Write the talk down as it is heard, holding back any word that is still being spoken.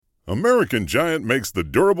American Giant makes the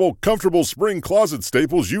durable, comfortable spring closet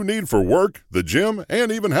staples you need for work, the gym,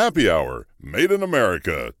 and even happy hour. Made in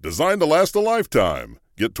America, designed to last a lifetime.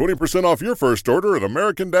 Get 20% off your first order at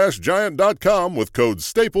american-giant.com with code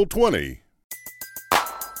STAPLE20.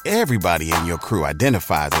 Everybody in your crew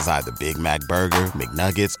identifies as either Big Mac Burger,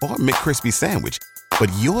 McNuggets, or McCrispy Sandwich. But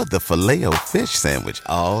you're the Filet-O-Fish Sandwich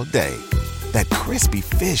all day. That crispy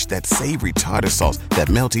fish, that savory tartar sauce, that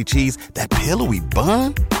melty cheese, that pillowy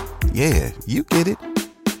bun. Yeah, you get it.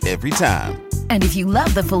 Every time. And if you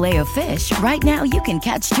love the Filet-O-Fish, right now you can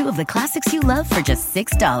catch two of the classics you love for just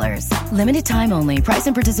 $6. Limited time only. Price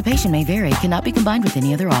and participation may vary. Cannot be combined with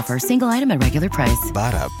any other offer. Single item at regular price.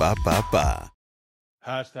 Ba-da-ba-ba-ba.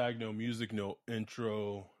 Hashtag no music, no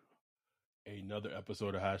intro. Another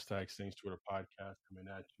episode of Hashtag Saints Twitter podcast coming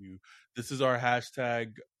at you. This is our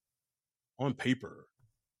hashtag on paper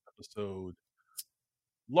episode,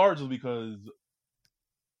 largely because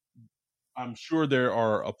I'm sure there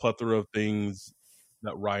are a plethora of things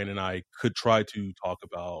that Ryan and I could try to talk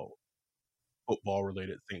about, football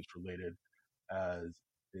related, Saints related, as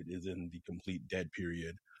it is in the complete dead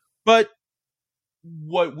period. But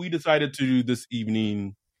what we decided to do this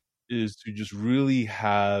evening is to just really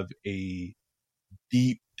have a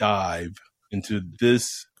deep dive into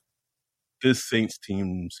this Saints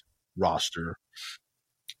team's roster.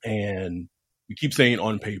 And we keep saying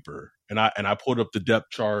on paper. And I pulled up the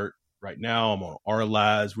depth chart right now. I'm on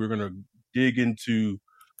RLAS. We're going to dig into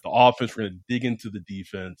the offense. We're going to dig into the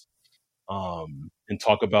defense, and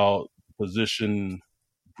talk about position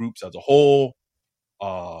groups as a whole.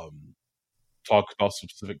 Talk about some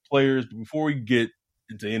specific players. But before we get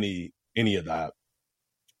into any of that,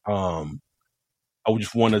 I would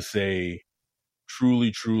just want to say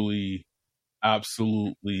truly,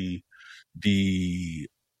 absolutely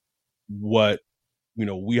what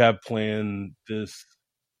we have planned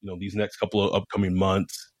these next couple of upcoming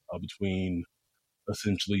months, between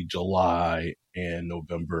essentially July and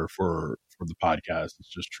November for the podcast.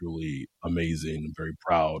 It's just truly amazing. I'm very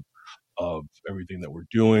proud of everything that we're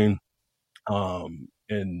doing.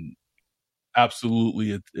 And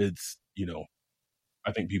absolutely it's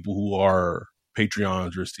I think people who are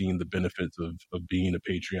Patreons are seeing the benefits of being a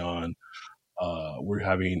Patreon. We're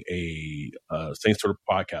having a Saints Twitter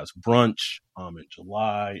podcast brunch in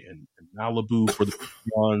July in Malibu for the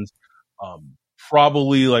Patreons.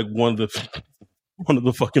 Probably like one of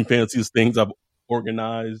the fucking fanciest things I've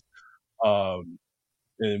organized.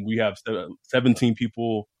 And we have 17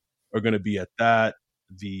 people are going to be at that.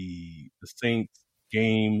 The Saints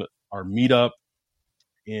game, our meetup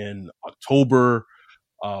in October.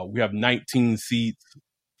 We have 19 seats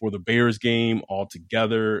for the Bears game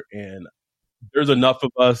altogether, and there's enough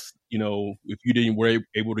of us, if you were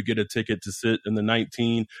able to get a ticket to sit in the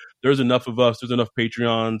 19, there's enough of us, there's enough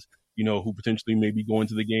Patreons, who potentially may be going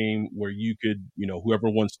to the game where you could, whoever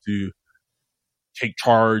wants to take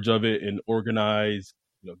charge of it and organize,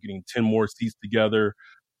 getting 10 more seats together,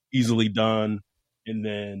 easily done. And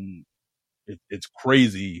then it's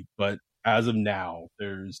crazy, but as of now,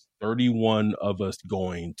 there's 31 of us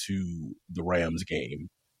going to the Rams game,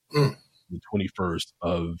 the 21st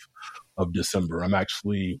of December. I'm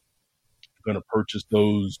actually going to purchase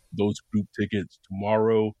those group tickets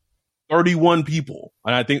tomorrow. 31 people,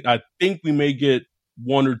 and I think we may get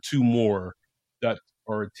one or two more that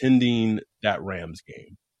are attending that Rams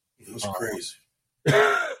game. That's crazy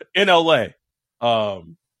in LA.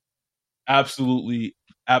 Absolutely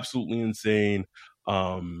insane.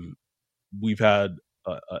 We've had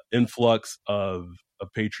an influx of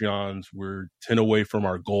Patreons. We're 10 away from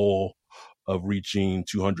our goal of reaching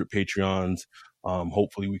 200 Patreons.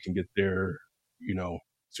 Hopefully we can get there,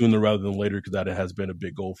 sooner rather than later, because that has been a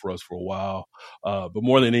big goal for us for a while. But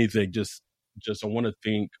more than anything, just I want to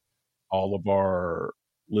thank all of our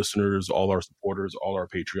listeners, all our supporters, all our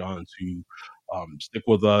Patreons who stick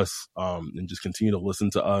with us and just continue to listen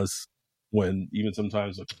to us when even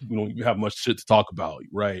sometimes we don't even have much shit to talk about,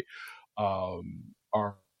 right?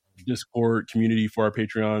 Our Discord community for our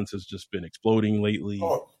Patreons has just been exploding lately.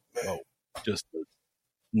 Just the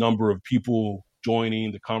number of people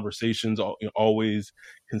joining, the conversations always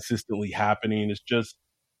consistently happening.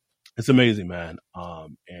 It's amazing, man.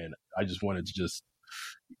 And I just wanted to just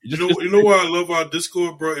you know why I love our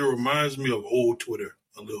Discord, bro? It reminds me of old Twitter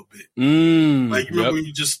a little bit. Like, you remember when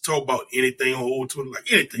you just talk about anything on old Twitter, like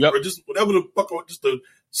anything, bro, just whatever the fuck, just the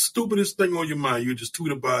stupidest thing on your mind, you just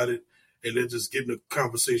tweet about it, and then just get in a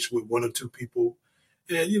conversation with one or two people,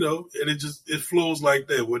 and and it flows like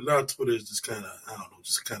that. Well, now Twitter is just kind of, I don't know,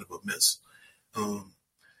 just kind of a mess.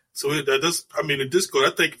 So the Discord,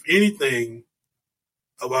 I think if anything,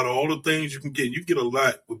 about all the things you can get. You get a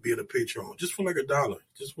lot with being a Patreon, just for like $1.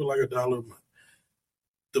 Just for like $1 a month.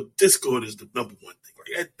 The Discord is the number one thing. Like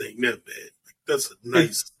that thing, not bad. Like, that's a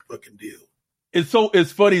nice fucking deal. It's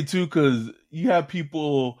funny too because you have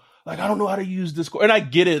people like, I don't know how to use Discord, and I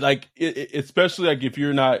get it. Like, especially like if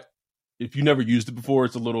you never used it before,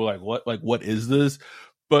 it's a little like what is this?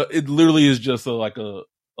 But it literally is just a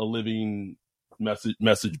living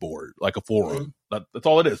message board, like a forum. Mm-hmm. That's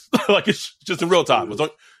all it is. Like it's just in real time.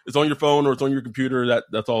 It's on your phone or it's on your computer.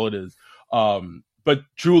 That's all it is. But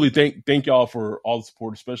truly, thank y'all for all the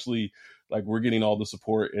support, especially like we're getting all the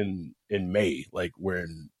support in May, like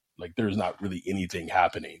when like there's not really anything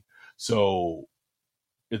happening. So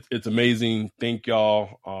it's amazing. Thank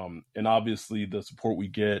y'all. And obviously the support we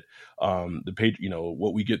get,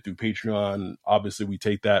 what we get through Patreon, obviously we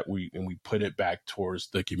take that, we put it back towards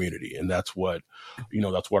the community. And that's what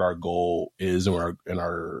our goal is and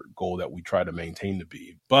our goal that we try to maintain to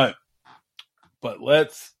be. But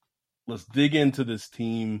let's dig into this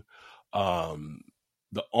team, the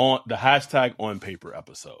hashtag on paper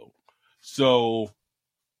episode. So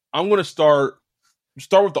I'm going to start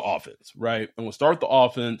with the offense, right? I'm going to start with the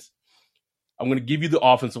offense. I'm going to give you the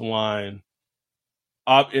offensive line.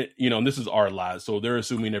 And this is our live, so they're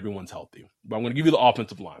assuming everyone's healthy. But I'm going to give you the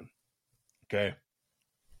offensive line. Okay.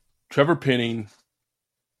 Trevor Penning,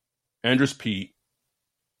 Andrus Peat,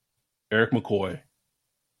 Erik McCoy,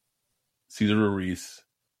 Cesar Ruiz,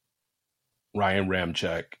 Ryan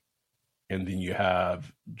Ramczyk, and then you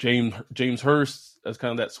have James Hurst as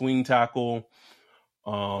kind of that swing tackle.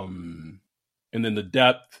 And then the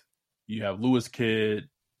depth, you have Lewis Kidd,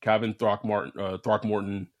 Kevin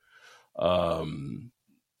Throckmorton,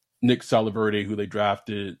 Nick Salaverde, who they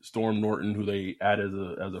drafted, Storm Norton, who they added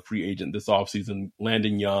as a free agent this offseason,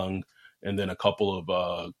 Landon Young, and then a couple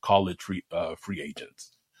of college free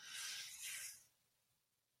agents.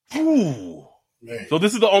 Ooh. Man. So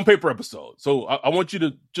this is the on paper episode. So I want you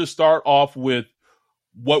to just start off with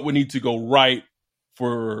what would need to go right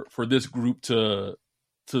for this group to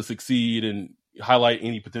succeed and highlight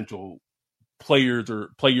any potential players, on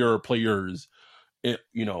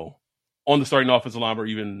the starting offensive line or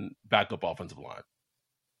even backup offensive line.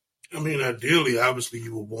 I mean, ideally, obviously,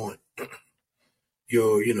 you would want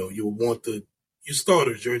your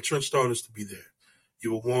starters, your entrenched starters to be there.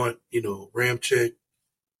 You would want, Ramczyk,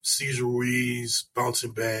 Cesar Ruiz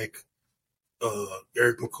bouncing back,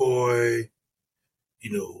 Erik McCoy,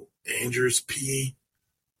 Andrus Peat,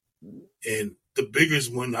 and the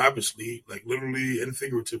biggest one, obviously, like literally and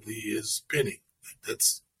figuratively, is Penning.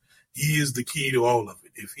 He is the key to all of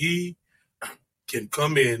it. If he can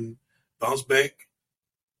come in, bounce back,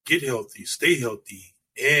 get healthy, stay healthy,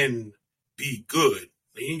 and be good.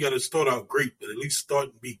 He ain't got to start out great, but at least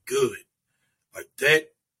start and be good. Like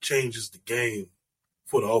that changes the game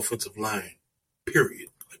for the offensive line, period.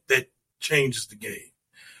 Like that changes the game.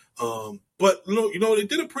 But they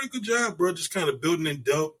did a pretty good job, bro, just kind of building in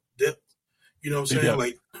depth. You know what I'm saying? Yeah,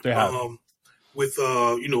 like with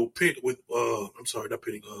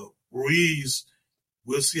Ruiz,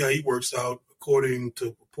 we'll see how he works out according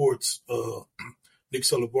to reports. Nick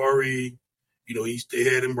Salaverde, they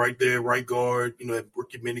had him right there, right guard, at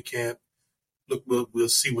rookie minicamp. Look, we'll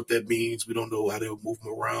see what that means. We don't know how they'll move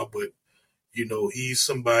him around, but he's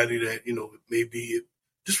somebody that, maybe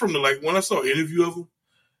just from when I saw an interview of him,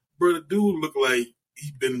 bro, the dude looked like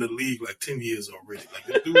he's been in the league like 10 years already. Like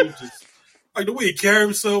the dude just like the way he carries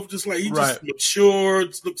himself, just like he just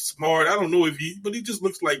matured, looks smart. I don't know but he just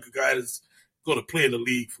looks like a guy that's going to play in the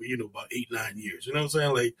league for, about 8-9 years. You know what I'm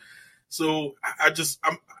saying? Like, so I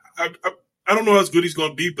don't know how good he's going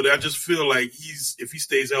to be, but I just feel like if he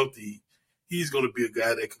stays healthy, he's going to be a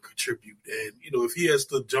guy that can contribute. And, if he has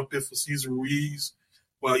to jump in for Cesar Ruiz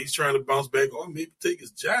while he's trying to bounce back or maybe take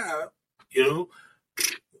his job,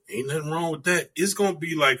 ain't nothing wrong with that. It's going to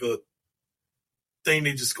be like a thing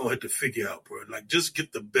they just going to have to figure out, bro. Like, just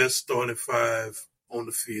get the best starting five on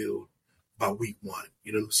the field by week 1.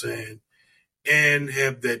 You know what I'm saying? And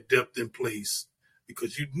have that depth in place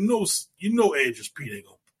because Andrus Peat ain't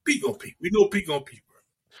going to Peat. We know Peat going to Peat,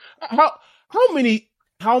 bro.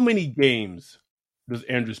 How many games does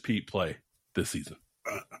Andrus Peat play this season?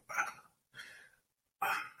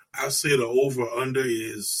 I say the over-under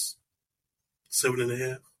is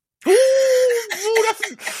 7.5.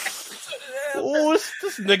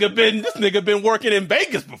 This nigga been working in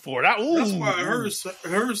Vegas before. That's why Hurst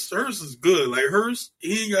is good. Like Hurst,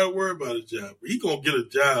 he ain't got to worry about his job. He gonna get a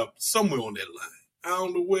job somewhere on that line. I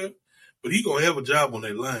don't know where, but he gonna have a job on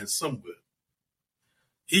that line somewhere.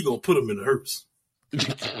 He gonna put him in the Hurst.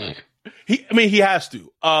 He has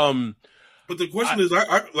to. But the question is,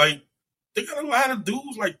 I they got a lot of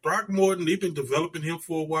dudes like Throckmorton. They've been developing him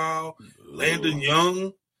for a while. Landon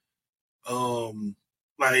Young,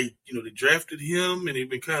 they drafted him, and they've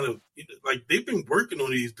been kind of they've been working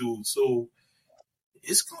on these dudes. So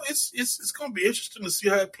it's gonna be interesting to see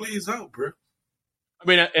how it plays out, bro. I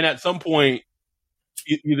mean, and at some point,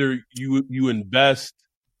 either you invest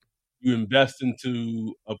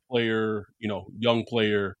into a player, young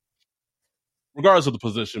player, regardless of the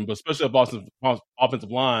position, but especially at offensive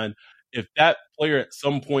line, if that player at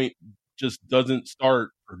some point just doesn't start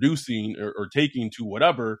producing or taking to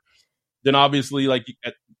whatever, then obviously,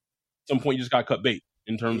 at some point, you just got cut bait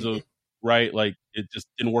in terms of, right? Like, it just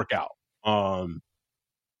didn't work out.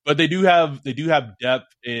 But they do have depth,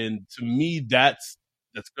 and to me, that's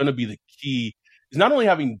going to be the key. Is not only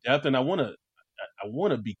having depth, and I want to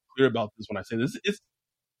be clear about this when I say this. It's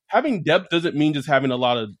having depth doesn't mean just having a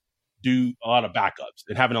lot of backups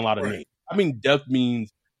and having a lot of names. Having depth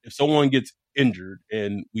means if someone gets injured,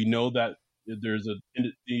 and we know that there's a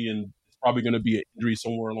tendency, and it's probably going to be an injury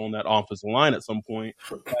somewhere along that offensive line at some point.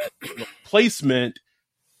 Placement,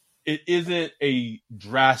 it isn't a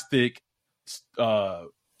drastic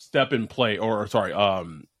step in play, a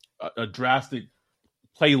drastic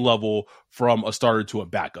play level from a starter to a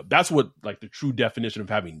backup. That's what the true definition of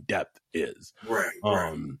having depth is. Right.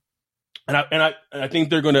 And I think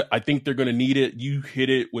they're gonna need it. You hit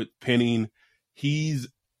it with Penning. He's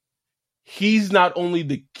not only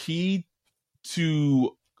the key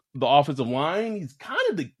to the offensive line, he's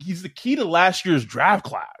the key to last year's draft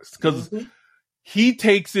class, because he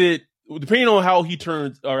takes it, depending on how he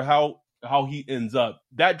turns or how he ends up.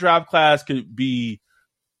 That draft class could be,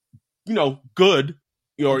 good,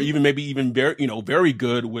 or even very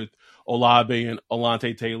good with Olave and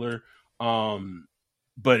Alontae Taylor.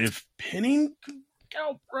 But if Penning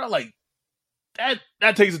out, bro, that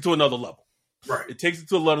takes it to another level. Right. It takes it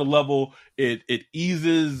to another level. It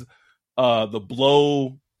eases the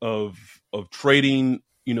blow of trading,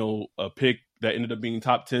 a pick that ended up being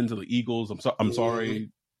top 10 to the Eagles. I'm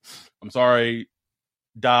sorry,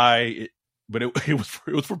 but it was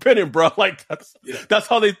for Penning, bro. That's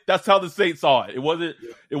how the Saints saw it.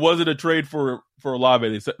 It wasn't a trade for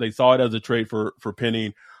Olave. They saw it as a trade for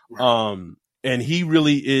Penning. Right. And he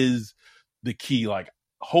really is the key.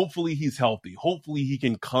 Hopefully he's healthy. Hopefully he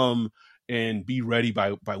can come and be ready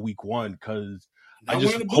by week 1. Because I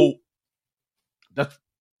just hope that's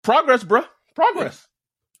progress, bro. Progress.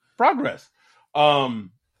 I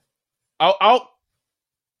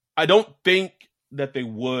don't think that they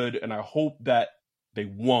would, and I hope that they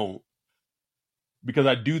won't, because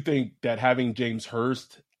I do think that having James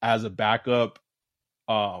Hurst as a backup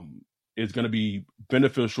is going to be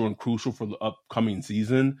beneficial and crucial for the upcoming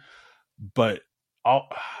season. But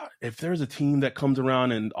if there's a team that comes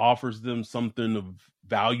around and offers them something of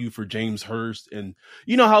value for James Hurst, and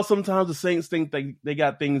you know how sometimes the Saints think they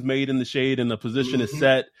got things made in the shade and the position is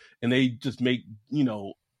set, and they just make,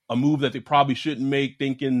 a move that they probably shouldn't make,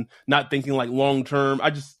 not thinking long term.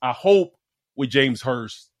 I hope with James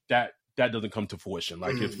Hurst that doesn't come to fruition.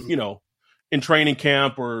 If, in training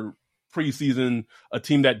camp or preseason, a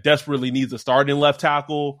team that desperately needs a starting left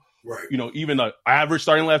tackle, right? Even an average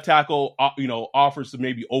starting left tackle, offers to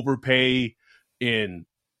maybe overpay in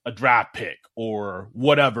a draft pick or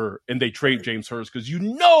whatever, and they trade James Hurst, because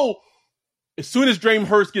as soon as James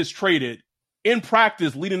Hurst gets traded in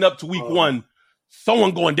practice leading up to week 1,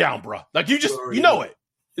 someone going down, bro. You know it.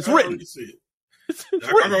 It's written. See it. It's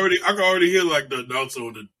written. I can already hear the announcer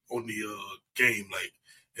on the game,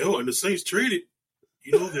 and the Saints traded.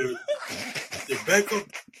 They're back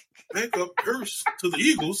up Hurst to the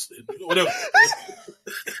Eagles, and whatever.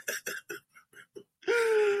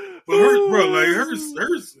 But Hurst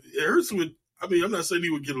would. I mean, I'm not saying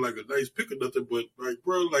he would get a nice pick or nothing, but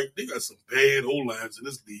they got some bad O-lines in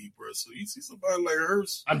this league, bro. So you see somebody like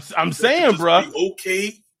Hurst, I'm saying, bro,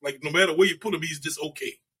 okay. No matter where you put him, he's just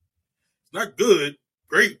okay. It's not good,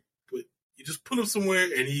 great, but you just put him somewhere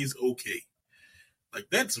and he's okay.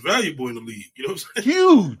 That's valuable in the league. You know what I'm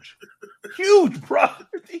saying? Huge, bro.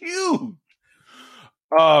 It's huge.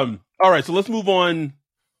 All right, so let's move on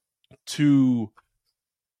to,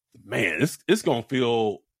 man, it's gonna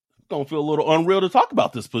feel a little unreal to talk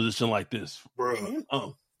about this position like this, bro.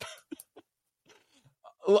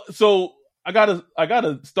 So I gotta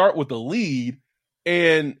start with the lead,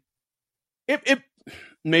 and if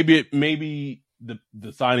maybe the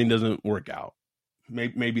signing doesn't work out,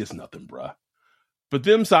 maybe it's nothing, bro. But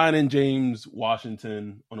them signing James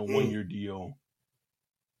Washington on a 1-year deal,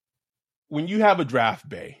 when you have a draft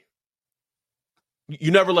bay, you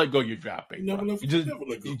never let go of your draft bay.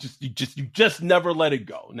 You just never let it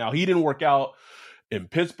go. Now, he didn't work out in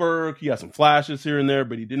Pittsburgh, he had some flashes here and there,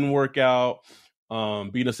 but he didn't work out.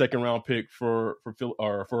 Being a second round pick for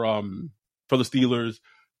the Steelers,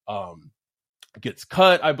 gets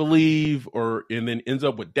cut, I believe, and then ends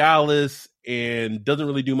up with Dallas and doesn't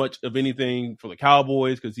really do much of anything for the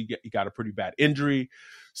Cowboys because he got a pretty bad injury.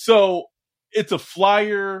 So it's a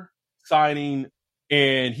flyer signing,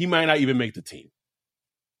 and he might not even make the team.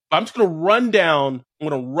 I'm just going to run down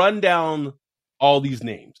all these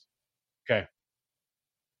names. Okay.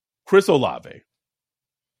 Chris Olave,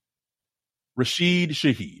 Rashid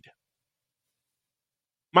Shaheed,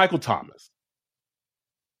 Michael Thomas,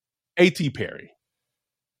 A.T. Perry,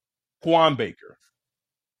 Quan Baker,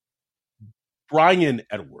 Brian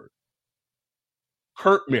Edwards,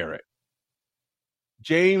 Kurt Merritt,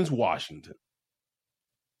 James Washington,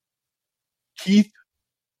 Keith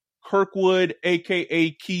Kirkwood,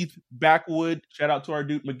 a.k.a. Keith Backwood. Shout out to our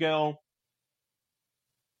dude Miguel.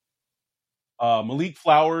 Malik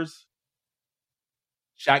Flowers,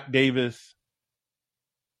 Shaq Davis,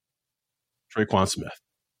 Traquan Smith.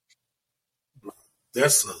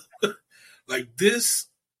 That's this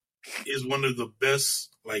is one of the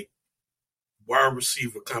best wide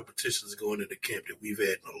receiver competitions going into camp that we've had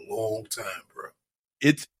in a long time, bro.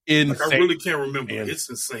 It's insane. I really can't remember. Man. It's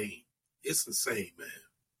insane. It's insane, man.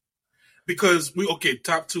 Because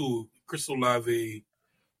top two, Chris Olave,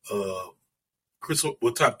 top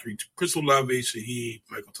three, Chris Olave, Shaheed,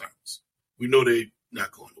 Michael Thomas. We know they're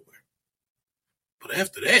not going nowhere. But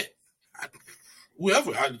after that, I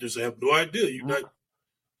just have no idea. You're not.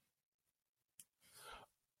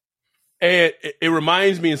 And it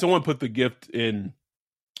reminds me, and someone put the gift in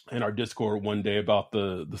our Discord one day about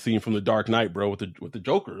the scene from The Dark Knight, bro, with the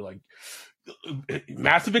Joker,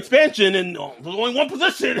 massive expansion and there's only one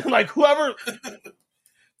position, whoever.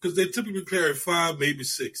 Because they typically carry 5, maybe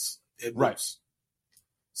 6 at right. most.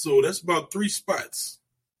 So that's about 3 spots.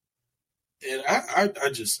 And I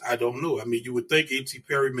don't know. I mean, you would think A.T.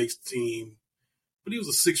 Perry makes the team, but he was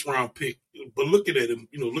a 6th-round pick. But looking at him,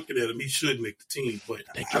 he should make the team. But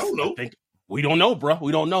I don't know. We don't know, bro.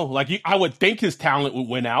 We don't know. I would think his talent would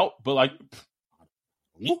win out, but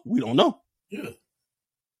we don't know. Yeah.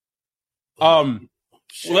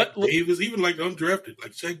 Shaq Davis, even undrafted,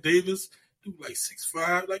 Shaq Davis, dude, 6'5",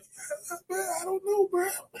 I don't know, bro.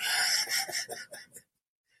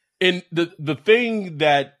 And the thing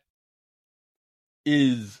that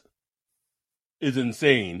is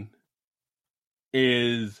insane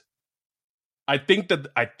is I think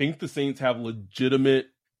the Saints have legitimate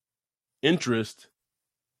interest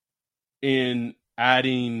in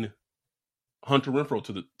adding Hunter Renfrow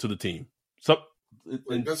to the team. Some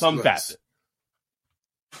facet.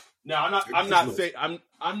 Now I'm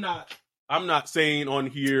not saying on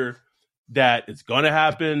here that it's gonna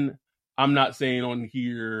happen. I'm not saying on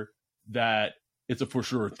here that it's a for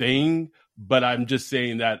sure thing, but I'm just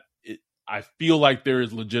saying that I feel like there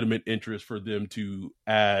is legitimate interest for them to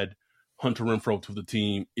add Hunter Renfrow to the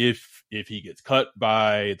team if he gets cut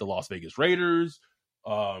by the Las Vegas Raiders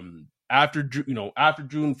after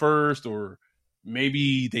June 1st, or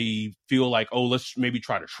maybe they feel like, oh, let's maybe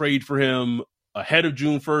try to trade for him ahead of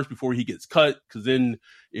June 1st before he gets cut, because then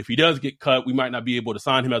if he does get cut, we might not be able to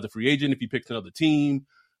sign him as a free agent if he picks another team.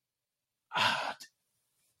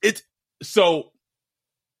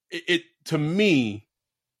 To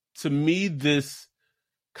me, this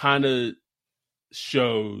kind of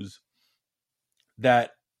shows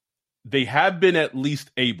that they have been at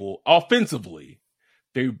least able, offensively,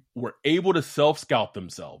 they were able to self-scout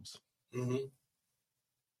themselves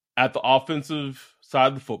at the offensive side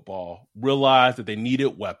of the football, realized that they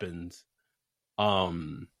needed weapons,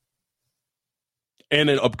 and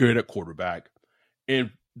an upgrade at quarterback.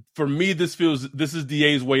 And for me, this is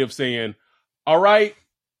DA's way of saying, all right,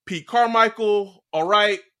 Pete Carmichael, all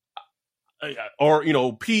right, or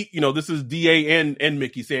Pete, this is DA and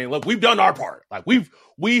Mickey saying, look, we've done our part.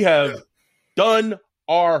 We have done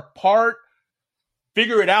our part.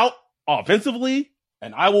 Figure it out offensively,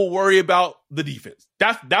 and I will worry about the defense.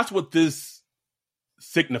 That's what this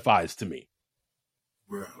signifies to me.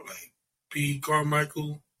 Bro, Pete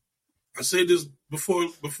Carmichael, I said this before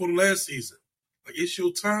the last season. It's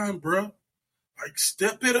your time, bro.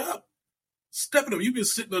 Step it up. Step it up. You've been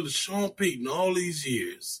sitting under Sean Payton all these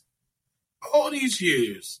years.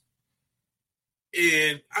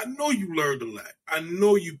 And I know you learned a lot. I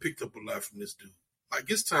know you picked up a lot from this dude.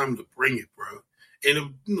 It's time to bring it, bro.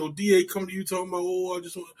 And if, DA come to you talking about, I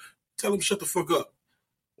just want to tell him, shut the fuck up.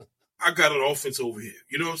 I got an offense over here.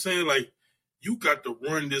 You know what I'm saying? You got to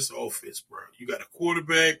run this offense, bro. You got a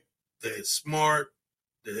quarterback that's smart,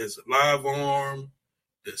 that has a live arm,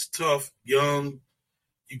 that's tough, young.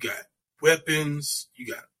 You got weapons.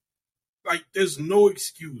 You got there's no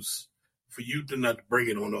excuse for you to not bring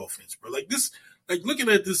it on offense, bro. Like this, looking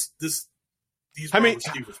at these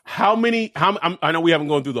receivers. How many? I know we haven't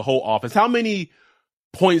gone through the whole offense. How many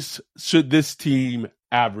points should this team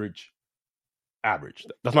average?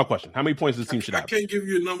 That's my question. How many points this team should average? I can't give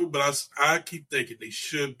you a number, but I keep thinking they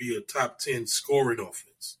should be a top 10 scoring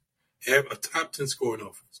offense. Have a top 10 scoring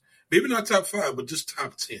offense. Maybe not top 5, but just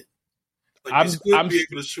top 10. They should be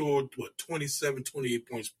able to show 27, 28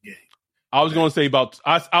 points per game. I was going to say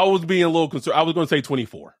I was being a little concerned. I was going to say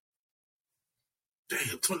 24.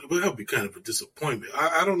 Damn, 20, well, that would be kind of a disappointment.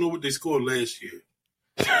 I don't know what they scored last year.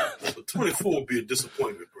 But 24 would be a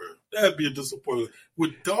disappointment, bro. That'd be a disappointment.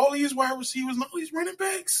 With all these wide receivers and all these running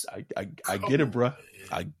backs. I get it, bro.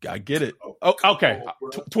 I get it. Oh, okay.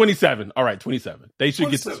 27. All right, 27. They should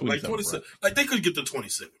get to 27. 27. They could get to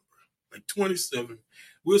 27, bro. 27.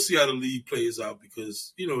 We'll see how the league plays out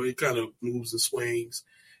because, it kind of moves and swings.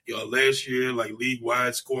 Last year,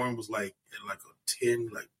 league-wide scoring was at a 10,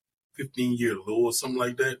 15-year low or something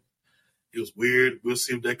like that. It was weird. We'll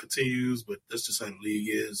see if that continues, but that's just how the league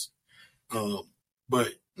is.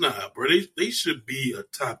 But nah, bro, they should be a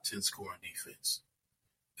top 10 scoring defense.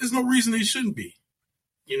 There's no reason they shouldn't be,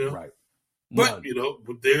 Right. But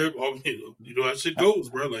but they're how shit goes,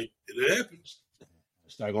 bro. It happens.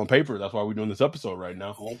 It's not on paper. That's why we're doing this episode right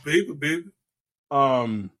now. On paper, baby.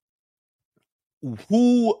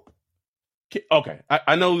 Okay,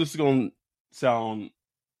 I know this is going to sound.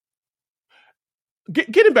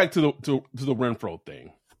 Getting back to the Renfrow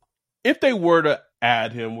thing, if they were to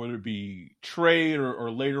add him, whether it be trade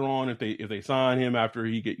or later on, if they sign him after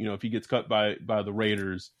if he gets cut by the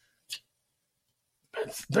Raiders,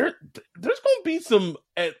 there's going to be some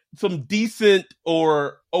decent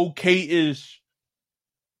or okay-ish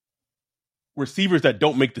receivers that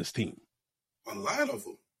don't make this team. A lot of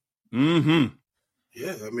them. Mm-hmm.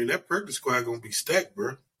 Yeah, that practice squad going to be stacked,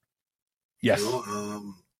 bro. Yes.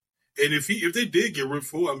 And if they did get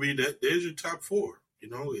Renfrow, there's your top 4.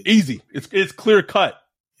 Easy. It's clear cut.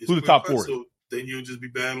 Who the top 4 is. So then you'll just be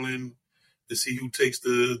battling to see who takes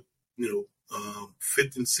the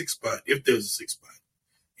 5th and 6th spot, if there's a 6th spot.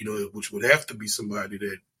 Which would have to be somebody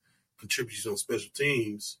that contributes on special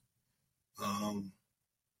teams.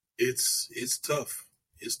 It's tough.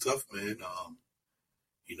 It's tough, man. I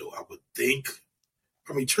would think.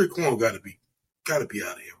 Tre'Quan got to be out of here,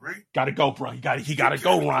 right? Got to go, bro. He got to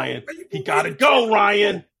go, Ryan. He got to go,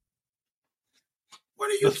 Ryan. What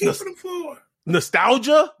are you keeping him for?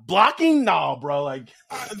 Nostalgia? Blocking? No, bro. I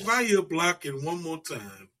advise you blocking one more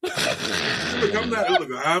time.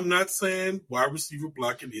 I'm not saying wide receiver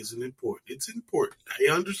blocking isn't important. It's important. I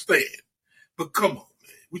understand. But come on, man.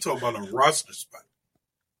 We talk about a roster spot.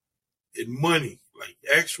 And money,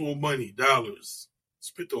 actual money, dollars.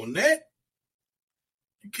 Spent on that?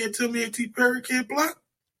 You can't tell me A.T. Perry can't block?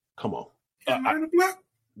 Come on. Can't learn to block?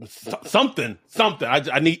 Something.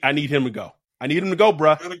 I need him to go. I need him to go,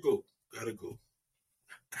 bro. Gotta go.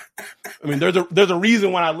 There's a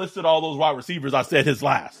reason when I listed all those wide receivers, I said his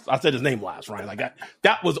name last, Ryan.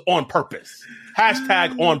 That was on purpose.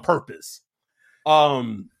 Hashtag on purpose.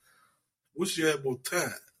 Wish you had more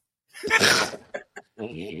time.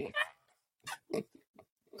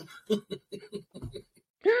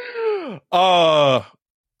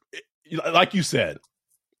 Like you said,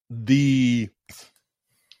 the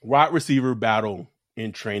wide receiver battle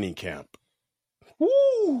in training camp.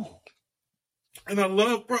 Woo! And I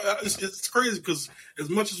love, bro, it's crazy because as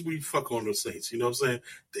much as we fuck on those Saints, you know what I'm saying?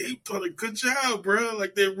 They've done a good job, bro.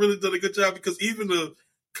 They've really done a good job because even the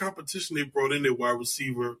competition they brought in their wide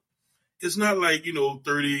receiver, it's not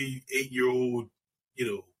 38-year-old,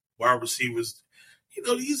 wide receivers.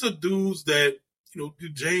 These are dudes that,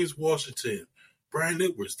 James Washington, Brian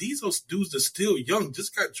Edwards, these are dudes that are still young,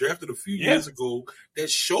 just got drafted a few years ago that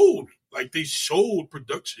showed, they showed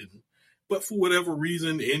production. But for whatever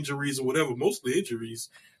reason, injuries or whatever, mostly injuries,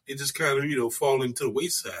 they just kind of, fall into the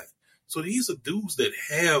wayside. So these are dudes that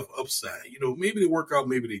have upside. Maybe they work out,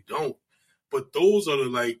 maybe they don't. But those are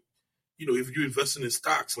the, if you're investing in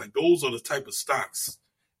stocks, those are the type of stocks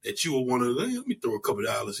that you will want to, let me throw a couple of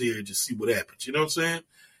dollars here and just see what happens. You know what I'm saying?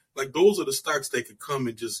 Those are the stocks that could come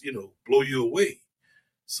and just, blow you away.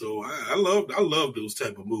 So I love those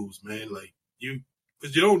type of moves, man.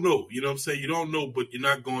 Because you don't know, you know what I'm saying? You don't know, but you're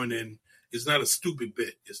not going in. It's not a stupid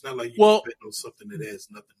bet. It's not like you're betting on something that has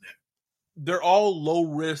nothing there. They're all low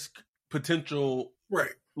risk potential,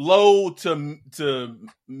 right? Low to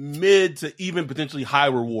mid to even potentially high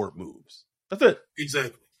reward moves. That's it.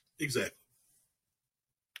 Exactly.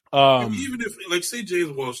 Even if, say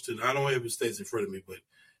James Washington, I don't have his stats in front of me, but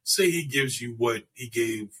say he gives you what he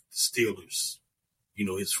gave the Steelers,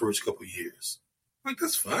 his first couple of years. Like,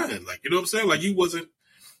 that's fine. Like, you know what I'm saying? Like, he wasn't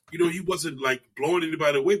like blowing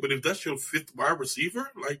anybody away, but if that's your fifth wide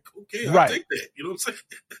receiver, like, okay, I'll take that. You know what I'm saying?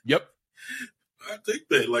 Yep. I take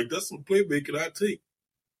that. Like, that's some playmaking I take.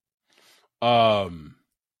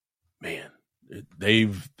 Man,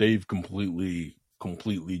 they've completely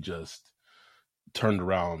just turned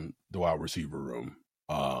around the wide receiver room.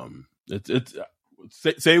 It's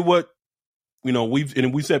say what,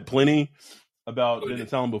 we said plenty about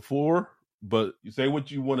Dennis Allen before, but you say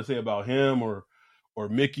what you want to say about him or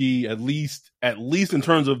Mickey, at least in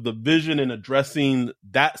terms of the vision and addressing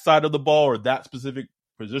that side of the ball or that specific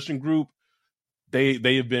position group,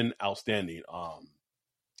 they have been outstanding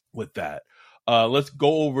with that. Let's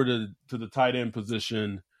go over to the tight end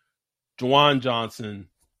position. Juwan Johnson,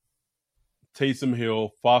 Taysom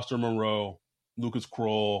Hill, Foster Moreau, Lucas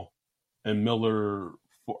Kroll, and Miller.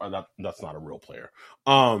 That's not a real player.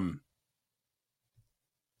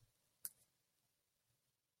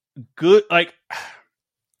 Good. Like,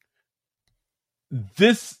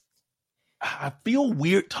 this, I feel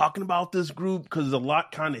weird talking about this group because a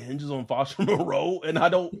lot kind of hinges on Foster Moreau, and I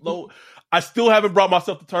don't know. I still haven't brought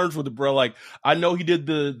myself to terms with it, bro. Like, I know he did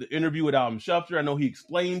the interview with Adam Schefter. I know he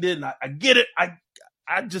explained it, and I get it. I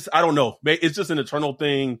don't know. It's just an eternal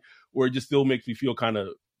thing where it just still makes me feel kind of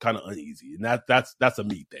uneasy, and that's a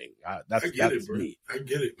me thing. That's it, bro. Me. I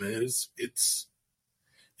get it, man. It's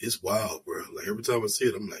wild, bro. Like, every time I see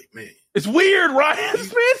it, I'm like, man, it's weird, Ryan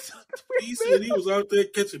Smith. He said he was out there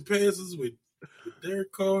catching passes with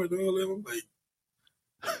Derek Carr and all that. I'm like,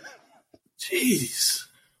 jeez.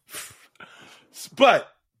 But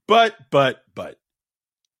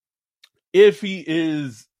if he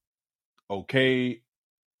is okay,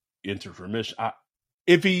 enters remission.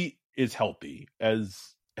 If he is healthy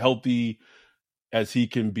as he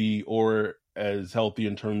can be, or as healthy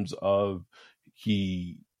in terms of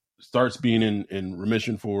he starts being in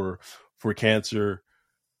remission for cancer,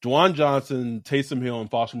 Juwan Johnson, Taysom Hill, and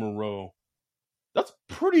Foster Moreau, that's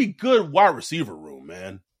pretty good wide receiver room,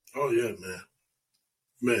 man. Oh yeah,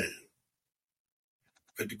 man.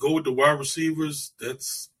 Like, to go with the wide receivers,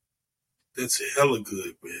 that's hella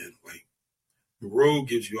good, man. Like, Moreau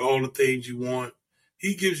gives you all the things you want.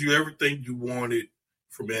 He gives you everything you wanted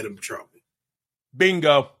from Adam Trautman.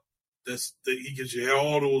 Bingo. He gives you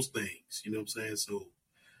all those things. You know what I'm saying? So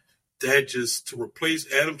that, just to replace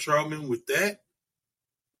Adam Trautman with that,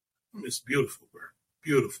 it's beautiful, bro.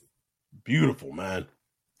 Beautiful. Beautiful, man.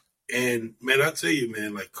 And, man, I tell you,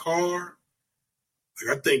 man, like, Carr,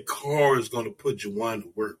 I think Carr is going to put Juwan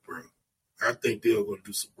to work, bro. I think they're going to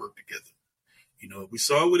do some work together. We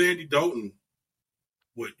saw it with Andy Dalton,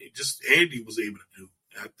 what just Andy was able to do.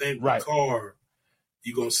 And I think with Carr,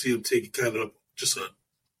 you're going to see him take it kind of up, just a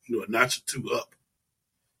notch or two up.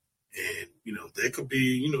 And, that could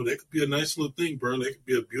be a nice little thing, bro. That could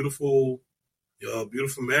be a beautiful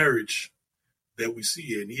marriage that we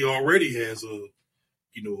see. And he already has a,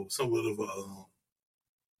 somewhat of a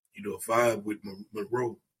vibe with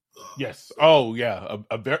Monroe. Yes. Oh, yeah.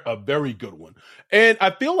 A very good one. And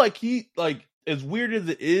I feel like he, like, as weird as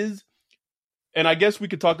it is, and I guess we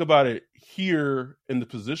could talk about it here in the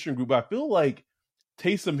position group, I feel like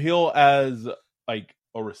Taysom Hill as, like,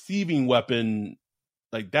 a receiving weapon,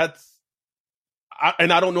 like,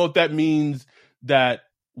 and I don't know if that means that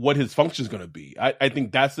what his function is going to be. I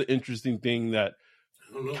think that's the interesting thing that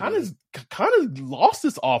kind of lost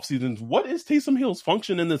this offseason. What is Taysom Hill's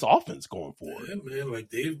function in this offense going forward? Yeah, man, like,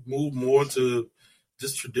 they've moved more to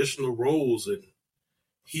just traditional roles, and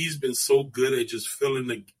he's been so good at just filling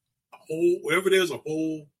the hole. Wherever there's a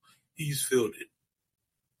hole, he's filled it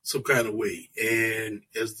some kind of way. And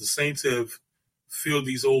as the Saints have filled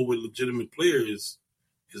these holes with legitimate players,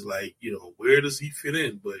 is like, where does he fit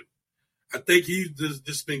in? But I think he's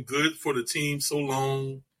just been good for the team so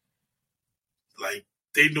long. Like,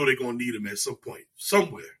 they know they're going to need him at some point,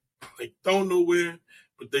 somewhere. Like, don't know where,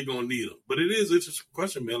 but they're going to need him. But it is an interesting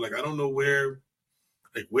question, man. Like, I don't know where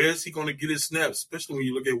is he going to get his snaps, especially when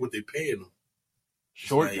you look at what they're paying him.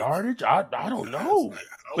 Short yardage? I don't know.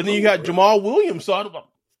 But then you got Jamal Williams, so I don't know.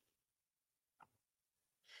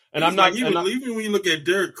 And I'm not even when you look at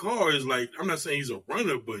Derek Carr, is like, I'm not saying he's a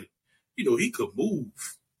runner, but he could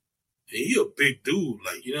move. And he a big dude,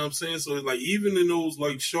 like, you know what I'm saying? So, like, even in those,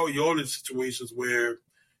 like, short yardage situations where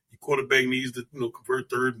your quarterback needs to, convert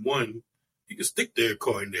 3rd and 1, you can stick Derek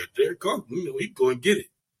Carr in there. Derek Carr, he can go and get it.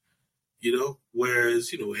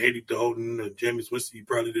 Whereas, Andy Dalton and Jameis Winston, you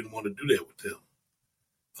probably didn't want to do that with them.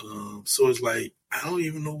 So it's like, I don't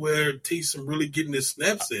even know where Taysom really getting his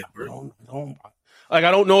snaps at, bro. Like,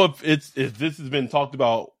 I don't know if this has been talked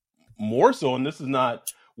about more so, and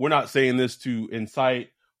we're not saying this to incite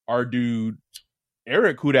our dude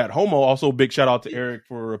Eric Hudat Homo. Also, big shout out to Eric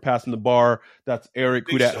for passing the bar. That's Eric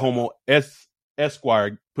Hudat Homo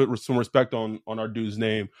Esquire. Put some respect on our dude's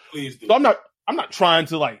name. Please do. So I'm not trying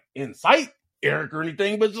to like incite Eric or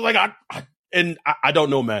anything, but just like I don't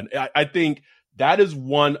know, man. I think that is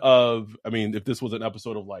one of, I mean, if this was an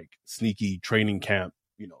episode of like sneaky training camp,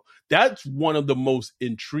 that's one of the most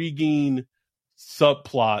intriguing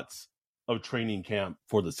subplots of training camp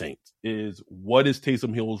for the Saints is what is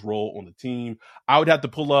Taysom Hill's role on the team. I would have to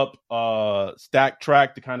pull up Stack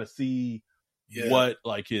Track to kind of see what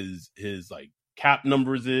like his like cap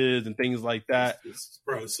numbers is and things like that. It's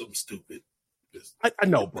probably something stupid. I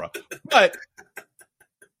know, bro, but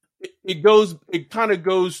it kind of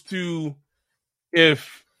goes to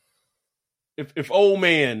if old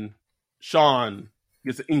man Sean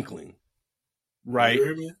gets an inkling, right?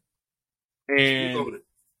 And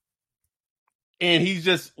he's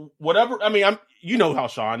just whatever. I mean, you know how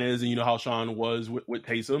Sean is, and you know how Sean was with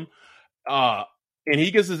Taysom. And he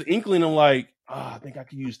gets this inkling of like, I think I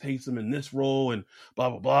could use Taysom in this role, and blah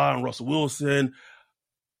blah blah, and Russell Wilson.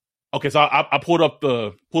 Okay, so I pulled up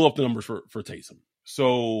the numbers for Taysom.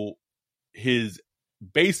 So his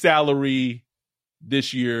base salary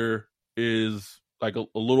this year is like a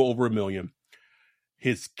little over $1 million.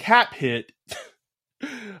 His cap hit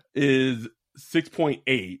is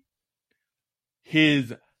 6.8.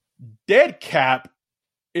 His dead cap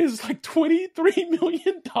is like $23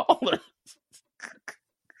 million.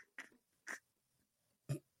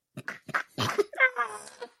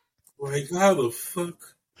 Like, how the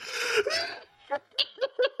fuck?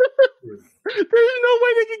 There's no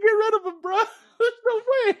way they can get rid of him, bro. There's no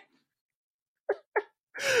way.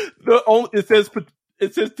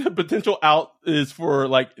 It says the potential out is for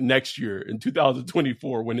like next year in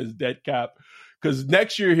 2024 when his dead cap, because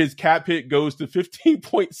next year his cap hit goes to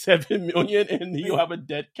 15.7 million and he'll have a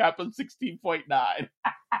dead cap of 16.9.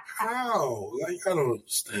 How? Like, I don't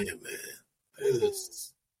understand, man.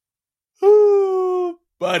 Ooh,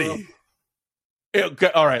 buddy.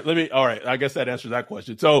 Okay, all right. I guess that answers that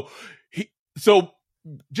question. So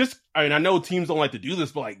I know teams don't like to do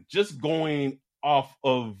this, but like just going off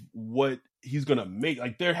of what he's gonna make,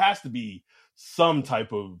 like there has to be some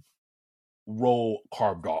type of role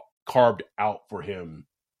carved out for him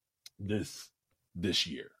this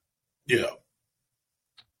year. Yeah.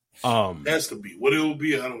 Has to be. What it will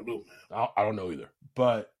be, I don't know, man. I don't know either.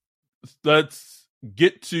 But let's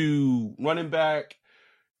get to running back.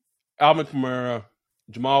 Alvin Kamara,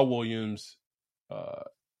 Jamal Williams,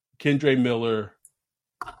 Kendre Miller,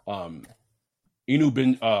 Inu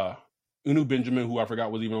Benjamin, who I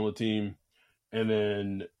forgot was even on the team, and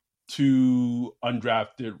then 2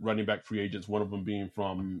 undrafted running back free agents, one of them being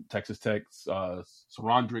from Texas Tech,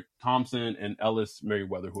 Sarandrick Thompson and Ellis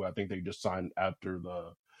Merriweather, who I think they just signed after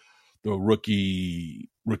the rookie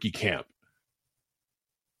camp.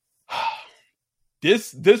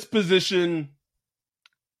 This position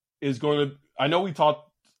is going to, I know we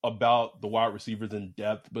talked about the wide receivers in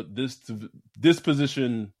depth, but this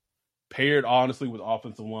position paired honestly with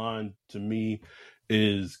offensive line to me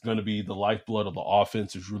is going to be the lifeblood of the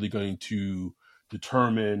offense, is really going to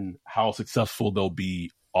determine how successful they'll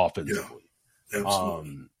be offensively. Yeah,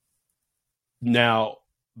 absolutely. Now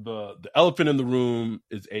the elephant in the room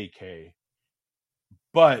is AK,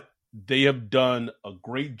 but they have done a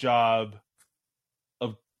great job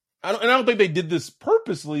of, I don't think they did this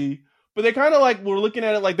purposely, but they kind of like were looking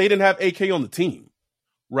at it like they didn't have AK on the team,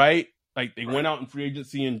 right? Like they went out in free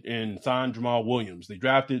agency and signed Jamal Williams. They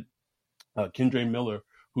drafted Kendre Miller,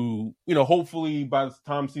 who, hopefully by the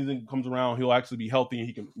time season comes around, he'll actually be healthy and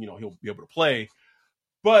he can, he'll be able to play.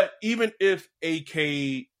 But even if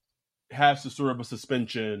AK has to serve a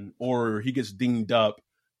suspension or he gets dinged up,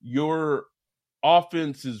 your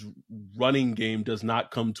offense's running game does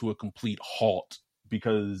not come to a complete halt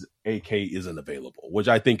because AK isn't available, which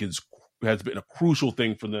I think has been a crucial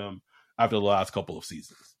thing for them after the last couple of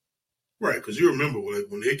seasons. Right, because you remember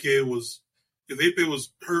when AK was, if AK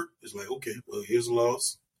was hurt, it's like, okay, well, here's a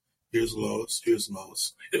loss, here's a loss, here's a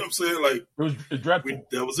loss. You know what I'm saying? Like, it was dreadful.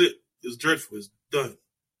 That was it. It was dreadful. It's done.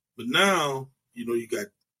 But now, you got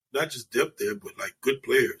not just depth there, but like good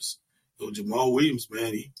players. Jamal Williams,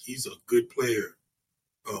 man, he's a good player.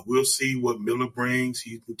 We'll see what Miller brings.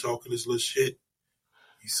 He's been talking his little shit.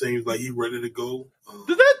 He seems like he's ready to go.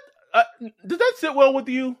 Does that sit well with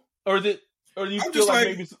you, or is it? Or do you feel like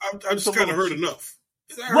maybe I just kind of heard enough.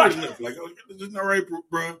 I heard enough. Like, it's not right,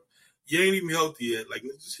 bro. You ain't even healthy yet. Like,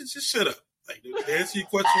 just shut up. Like, to answer your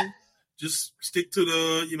question, just stick to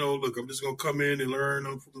the, look, I'm just going to come in and learn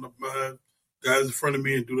from my guys in front of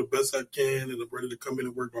me and do the best I can, and I'm ready to come in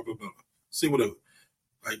and work, blah, blah, blah. See whatever.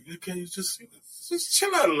 Like, you can just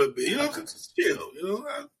chill out a little bit, just chill,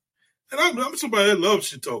 And I'm somebody that loves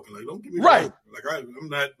shit talking. Like, don't get me wrong. Like, I'm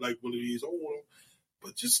not like one of these,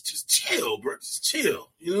 but just chill, bro. Just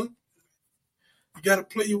chill, You got to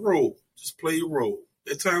play your role. Just play your role.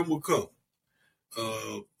 That time will come.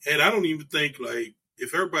 And I don't even think, like,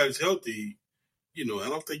 if everybody's healthy, I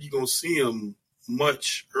don't think you're going to see them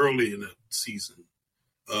much early in the season.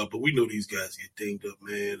 But we know these guys get dinged up,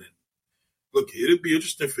 man. And look, it'd be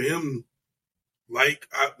interesting for him. Like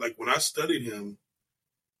when I studied him,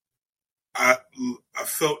 I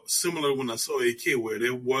felt similar when I saw AK, where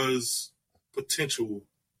there was potential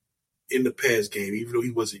in the pass game, even though he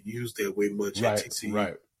wasn't used that way much at TCU.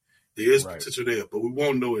 Right. There is potential there, but we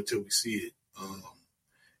won't know until we see it.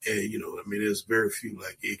 And there's very few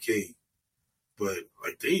like AK. But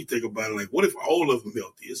like, then you think about it, like, what if all of them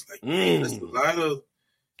healthy? It's like, man, that's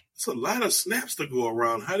a lot of snaps to go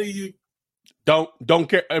around. How do you? Don't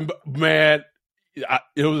care, man.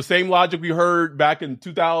 It was the same logic we heard back in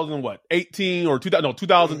 2018 or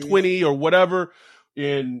 2020 or whatever.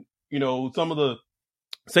 And some of the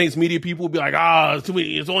Saints media people would be like, it's too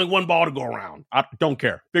many. It's only one ball to go around. I don't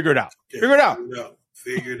care. Figure it out. Figure it out.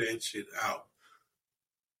 Figure that shit out.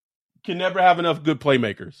 Can never have enough good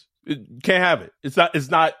playmakers. Can't have it. It's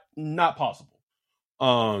not possible.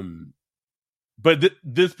 But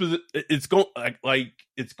it's going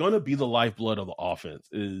it's going to be the lifeblood of the offense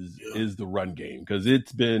is the run game, because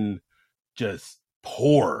it's been just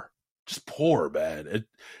poor, man.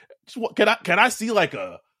 Can I see like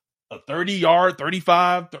a 30-yard,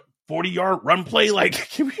 35, 40-yard run play? Like,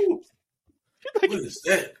 what is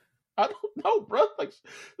that? I don't know, bro.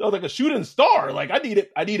 Like a shooting star. Like, I need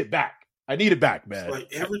it back. I need it back, man.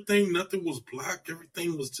 It's like nothing was blocked.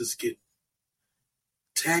 Everything was just getting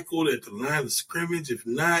tackled at the line of scrimmage. If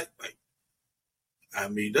not,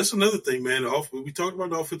 that's another thing, man. We talked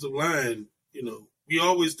about the offensive line. We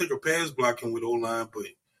always think of pass blocking with O-line, but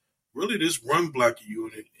really this run blocking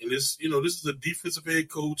unit, and this is a defensive head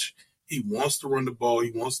coach. He wants to run the ball.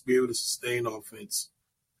 He wants to be able to sustain offense.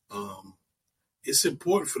 It's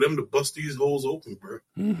important for them to bust these holes open, bro.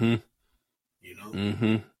 Mm-hmm.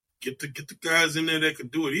 Mm-hmm. Get the guys in there that can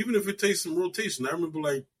do it, even if it takes some rotation. I remember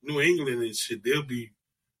like New England and shit, they'll be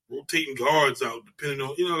rotating guards out depending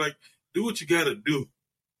on, do what you got to do.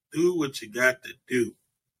 Do what you got to do.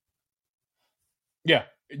 Yeah,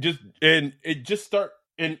 and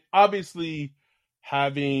obviously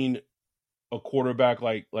having a quarterback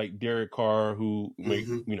like Derek Carr who may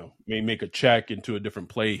make a check into a different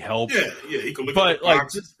play help. Yeah, he can look at the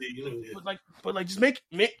box. Just make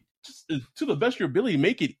just to the best of your ability,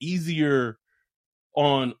 make it easier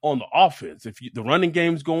on the offense. If the running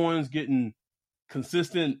game's going, is getting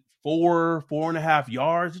consistent 4.5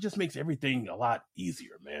 yards, it just makes everything a lot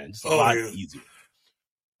easier, man. Just a lot easier.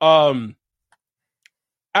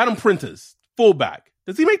 Adam Prentice, fullback.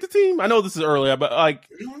 Does he make the team? I know this is earlier, but I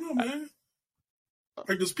don't know, man.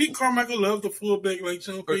 Does Pete Carmichael love the fullback like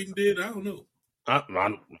Sean Payton did? I don't know. I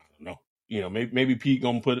don't know. Maybe Pete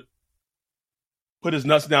gonna put his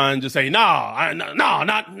nuts down and just say, no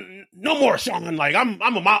more, Sean. Like, I'm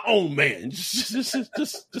my own man. Just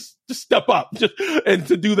step up. And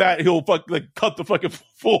to do that, he'll cut the fucking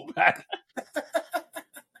fullback.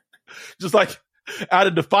 Just like out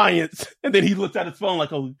of defiance. And then he looks at his phone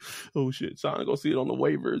like, oh shit, Sean, go see it on the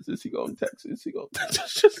waivers. Is he going to Texas? He go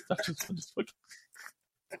just fucking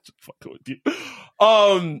with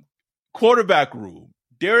you. Quarterback room: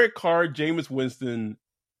 Derek Carr, Jameis Winston,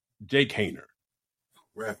 Jake Haener.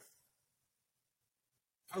 Right.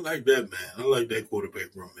 I like that, man. I like that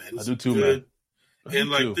quarterback room, man. I do too, man.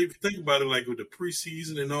 If you think about it, like with the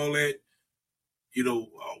preseason and all that,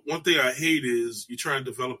 one thing I hate is you try and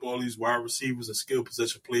develop all these wide receivers and skill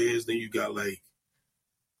possession players, then you got like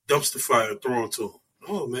dumpster fire throwing to them.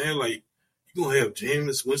 No, man, like you're gonna have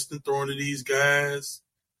Jameis Winston throwing to these guys,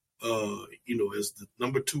 as the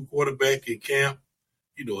number 2 quarterback in camp,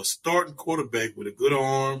 a starting quarterback with a good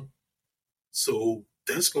arm. So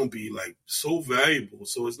that's going to be like so valuable.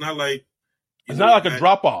 So it's not like a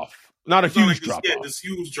drop off, not a huge drop off. Yeah, this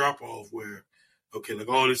huge drop off where,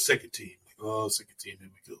 this second team, here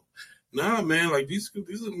we go. Nah, man, like these are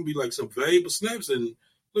going to be like some valuable snaps. And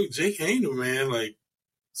look, Jake Haener, man, like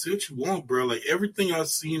see what you want, bro. Like everything I've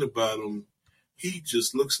seen about him, he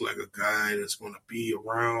just looks like a guy that's going to be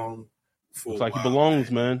around for. Looks like he belongs,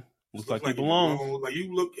 man. Looks like he belongs. Like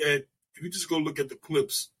if you just go look at the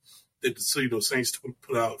clips that the Saints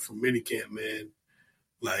put out from minicamp, man,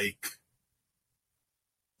 like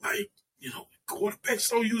quarterbacks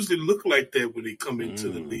don't usually look like that when they come into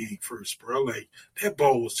the league first, bro. Like that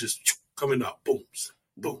ball was just coming out, boom,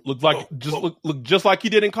 boom. Looked like look just like he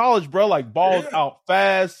did in college, bro. Like balls out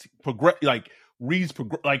fast, like reads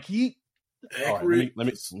like he. Right, let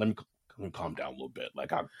me calm down a little bit.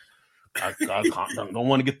 Like I don't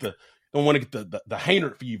want to get the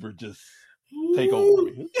Haynard fever just take over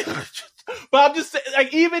me. But I'm just saying,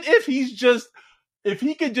 like, even if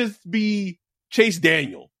he could just be Chase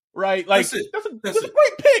Daniel, right? Like that's a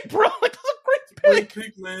great pick, bro. Like that's a great pick. Great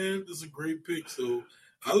pick, man. That's a great pick. So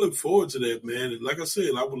I look forward to that, man. And like I said,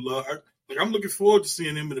 I'm looking forward to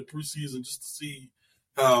seeing him in the preseason just to see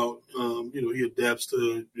how he adapts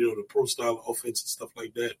to the pro style offense and stuff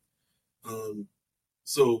like that.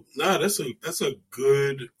 That's a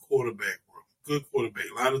good quarterback, bro. Good quarterback.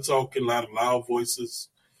 A lot of talking, a lot of loud voices.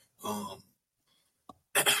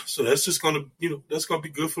 So that's just gonna that's gonna be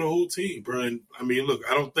good for the whole team, bro. And I mean, look,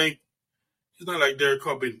 I don't think it's not like Derek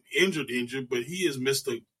Carr been injured, but he has missed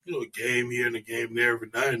a game here and a game there every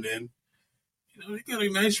now and then. They got a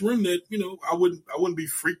nice room that, I wouldn't be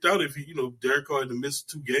freaked out if Derek Carr had to miss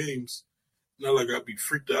 2 games. Not like I'd be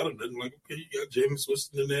freaked out or nothing. Like, okay, you got Jameis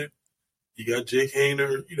Winston in there. You got Jake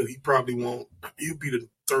Haener. He probably won't. He'll be the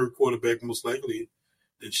 3rd quarterback most likely.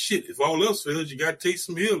 Then shit, if all else fails, you got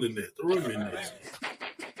Taysom Hill in there. Throw him in there.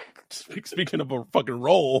 Speaking of a fucking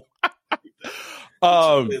role.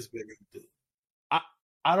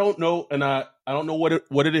 I don't know, and I don't know what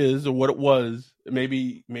it is or what it was.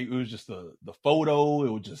 Maybe it was just the photo.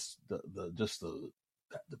 It was just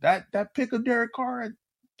that pic of Derek Carr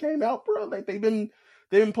came out, bro. Like they've been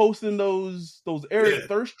posting those Eric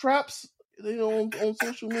thirst traps, on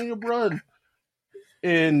social media, bro.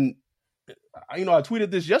 And I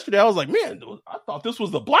tweeted this yesterday. I was like, man, I thought this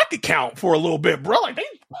was the Black account for a little bit, bro. Like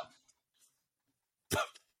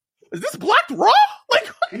is this Black Raw?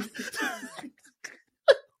 Like.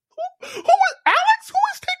 Who is Alex? Who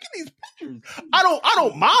is taking these pictures? I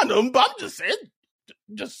don't mind them, but I'm just saying.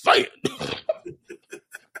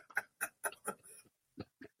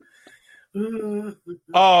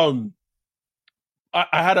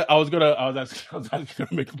 I was actually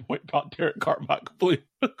gonna make a point about Derek Carr, but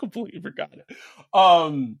I completely forgot it.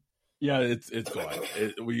 Yeah, it's going.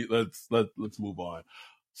 Let's move on.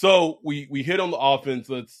 So we hit on the offense.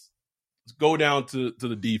 Let's go down to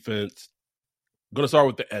the defense. I'm going to start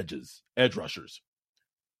with the edge rushers.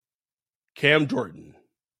 Cam Jordan,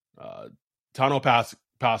 Tano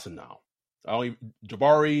passing now.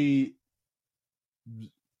 Jabari,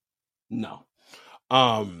 no.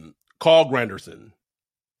 Carl Granderson,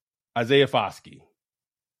 Isaiah Foskey,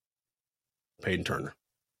 Peyton Turner.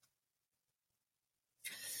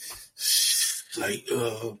 Like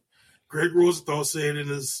Greg Rosenthal said in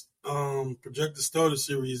his projected starter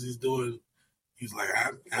series he's like,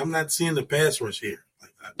 I'm not seeing the pass rush here.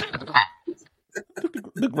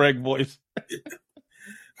 The Greg voice.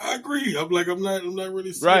 I agree. I'm not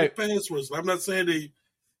really seeing the pass rush. I'm not saying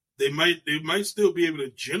they might still be able to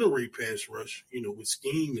generate pass rush, with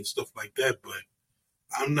scheme and stuff like that, but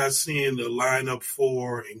I'm not seeing the line up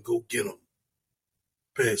for and go get them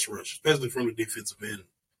pass rush, especially from the defensive end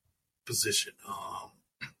position.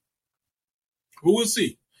 But we'll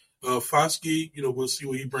see. Foskey, we'll see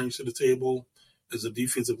what he brings to the table. As a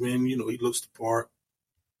defensive end, he looks the part.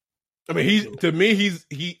 I mean,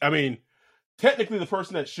 technically the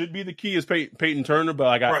person that should be the key is Peyton Turner,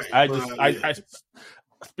 but I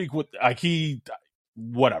speak with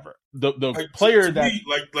whatever. The player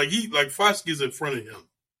that Foskey's in front of him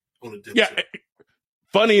on the depth chart. Yeah.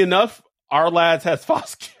 Funny enough, our lads has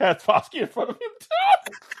Foskey in front of him too.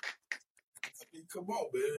 Come on,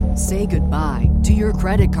 man. Say goodbye to your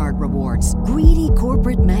credit card rewards. Greedy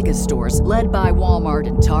corporate mega stores, led by Walmart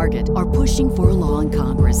and Target, are pushing for a law in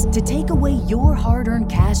Congress to take away your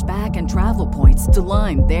hard-earned cash back and travel points to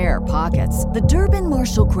line their pockets. The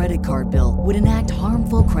Durbin-Marshall credit card bill would enact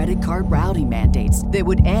harmful credit card routing mandates that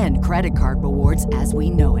would end credit card rewards as we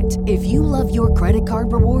know it. If you love your credit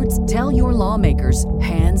card rewards, tell your lawmakers,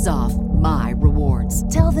 hands off my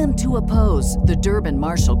rewards. Tell them to oppose the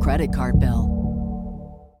Durbin-Marshall credit card bill.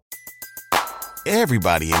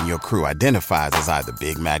 Everybody in your crew identifies as either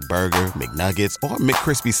Big Mac Burger, McNuggets, or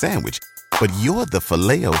McCrispy Sandwich. But you're the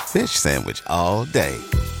Filet-O-Fish Sandwich all day.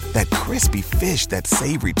 That crispy fish, that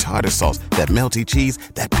savory tartar sauce, that melty cheese,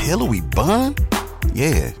 that pillowy bun.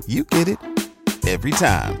 Yeah, you get it. Every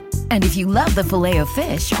time. And if you love the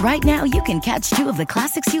Filet-O-Fish, right now you can catch 2 of the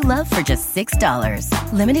classics you love for just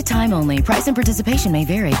 $6. Limited time only. Price and participation may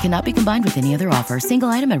vary. Cannot be combined with any other offer. Single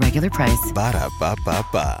item at regular price.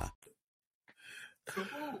 Ba-da-ba-ba-ba.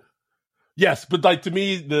 Yes, but to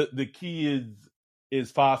me, the key is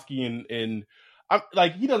is Foskey, and I'm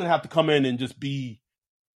like, he doesn't have to come in and just be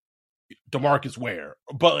DeMarcus Ware,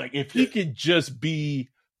 but like if he could just be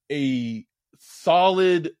a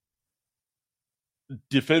solid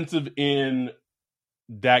defensive end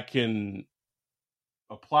that can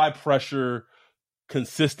apply pressure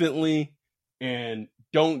consistently and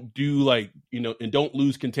don't do like, and don't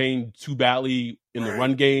lose contain too badly in the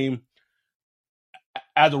run game.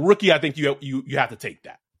 As a rookie, I think you have to take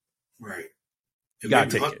that. Right. You got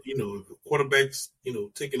to take it. If the quarterback's,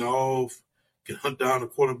 taking off, can hunt down the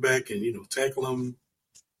quarterback and, tackle him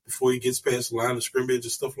before he gets past the line of scrimmage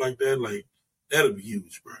and stuff like that. Like, that'll be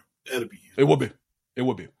huge, bro. That'll be huge. It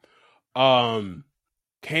would be. Cam,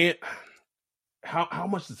 how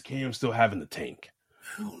much does Cam still have in the tank?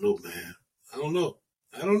 I don't know, man. I don't know.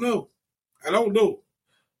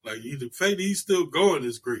 Like, the fact that he's still going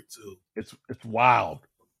is great, too. It's wild.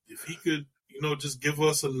 If he could, just give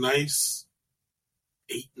us a nice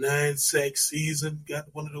 8-9 sack season, got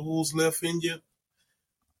one of those left in you,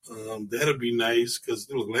 that'd be nice. Because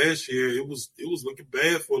last year it was looking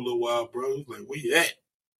bad for a little while, bro. It was like, where you at?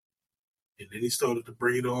 And then he started to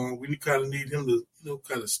bring it on. We kind of need him to,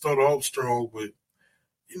 kind of start off strong. But,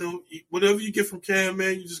 whatever you get from Cam,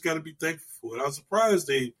 man, you just got to be thankful for it. I was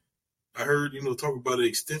surprised I heard, talk about an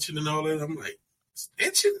extension and all that. I'm like,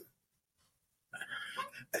 extension?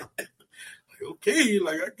 Like, okay,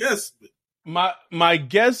 like, I guess. But my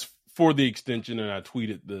guess for the extension, and I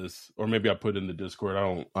tweeted this, or maybe I put it in the Discord,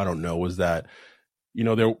 I don't know, was that,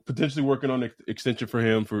 they're potentially working on an extension for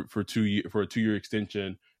him for a 2-year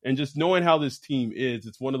extension. And just knowing how this team is,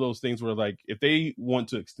 it's one of those things where, like, if they want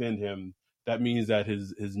to extend him, that means that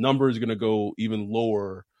his number is going to go even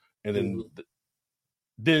lower. And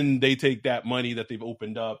then they take that money that they've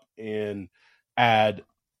opened up and add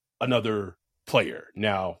another player.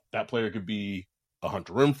 Now, that player could be a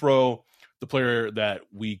Hunter Renfrow. The player that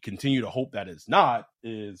we continue to hope that is not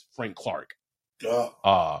is Frank Clark.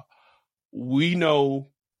 We know,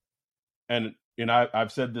 and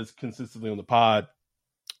I've said this consistently on the pod,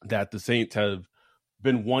 that the Saints have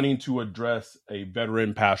been wanting to address a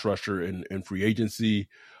veteran pass rusher in free agency.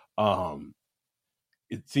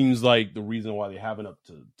 It seems like the reason why they haven't up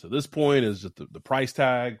to this point is that the price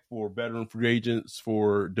tag for veteran free agents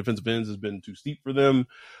for defensive ends has been too steep for them.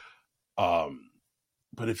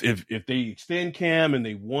 But if they extend Cam and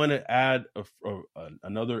they want to add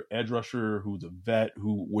another edge rusher who's a vet,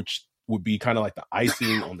 which would be kind of like the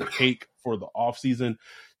icing on the cake for the offseason,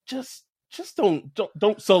 just don't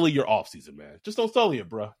sully your offseason, man. Just don't sully it,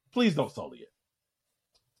 bro. Please don't sully it.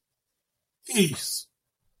 Please.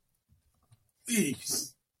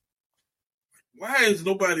 Why is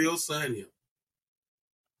nobody else signing him?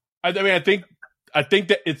 I mean, I think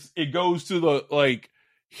that it goes to the, like,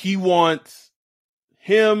 he wants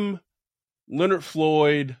him, Leonard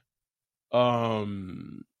Floyd,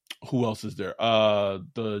 who else is there?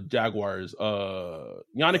 The Jaguars, Yannick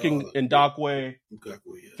Ngakoue.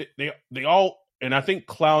 Yeah. They all, and I think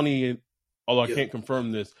Clowney, although I can't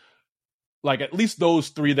confirm this, like at least those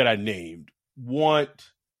three that I named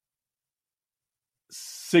want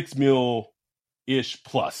 $6 million-ish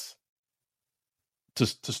plus to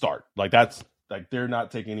start. Like that's like they're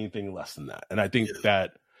not taking anything less than that, and I think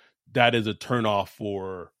that is a turnoff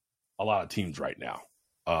for a lot of teams right now.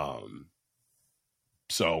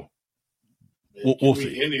 So man, we'll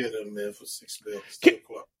see. Any of them, man, for $6 million. Can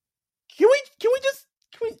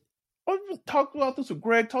we talk about this with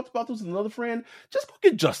Greg? Talked about this with another friend. Just go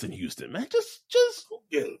get Justin Houston, man. Just go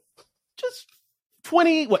get him. Just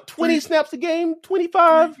 20 snaps a game,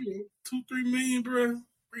 25, 2-3 million, bro.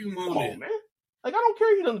 Bring him on, man. Like I don't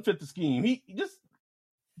care. He doesn't fit the scheme. He just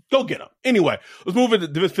go get him. Anyway, let's move into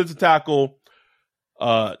defensive tackle.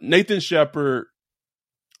 Nathan Shepard.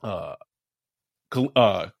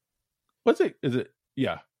 What's it? Is it?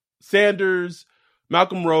 Yeah. Sanders,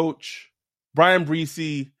 Malcolm Roach, Brian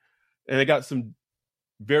Bresee, and they got some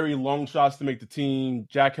very long shots to make the team.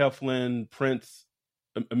 Jack Heflin, Prince,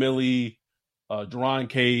 Emily, Jerron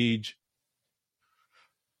Cage.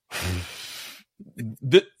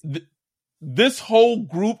 This whole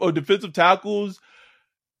group of defensive tackles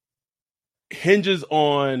hinges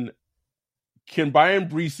on, can Brian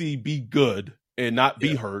Bresee be good and not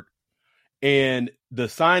be hurt? And the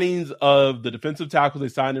signings of the defensive tackles they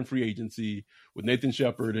signed in free agency with Nathan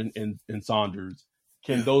Shepard and Saunders,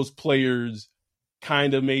 can those players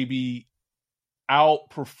kind of maybe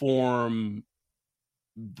outperform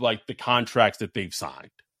like the contracts that they've signed?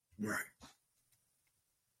 Right.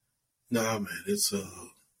 Nah, man, it's a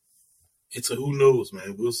who knows,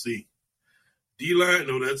 man. We'll see. D-line,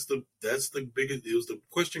 no, that's the biggest. It was the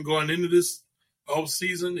question going into this off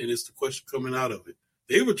season, and it's the question coming out of it.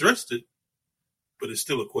 they've addressed it, but it's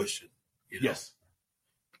still a question. Yes.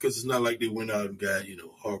 Because it's not like they went out and got,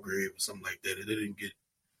 Hargrave or something like that. They didn't get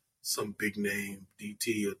some big name,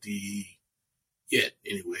 DT or DE yet,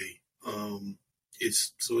 anyway.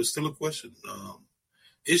 It's still a question.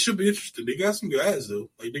 It should be interesting. They got some guys, though.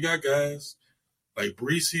 Like, they got guys like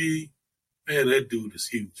Breesy. Man, that dude is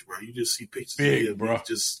huge, bro. You just see pictures of him. Bro. He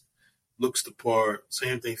just looks the part.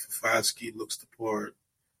 Same thing for Foskey, looks the part.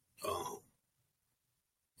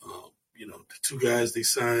 The two guys they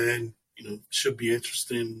signed, should be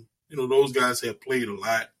interesting. Those guys have played a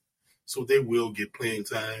lot, so they will get playing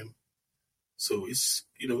time. So it's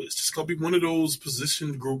just going to be one of those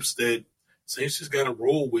position groups that Saints just got to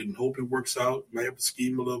roll with and hope it works out. Might have to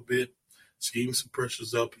scheme a little bit, scheme some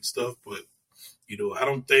pressures up and stuff. But, I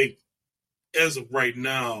don't think, as of right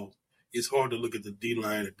now, it's hard to look at the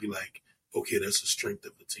D-line and be like, okay, that's the strength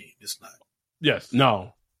of the team. It's not. Yes.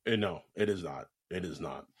 No, it is not. It is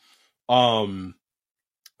not.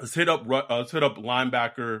 Let's hit up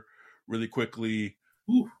linebacker really quickly.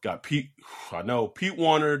 Ooh. Got Pete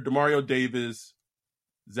Warner, Demario Davis,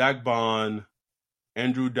 Zach Bond,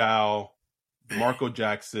 Andrew Dow, DeMarco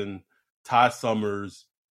Jackson, Ty Summers,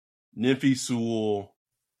 Nymphy Sewell,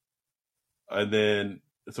 and then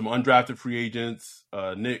some undrafted free agents,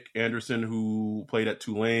 Nick Anderson, who played at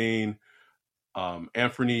Tulane,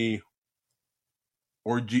 Anthony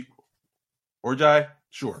Orjai,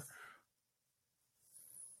 sure.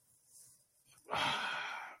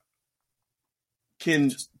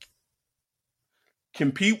 Can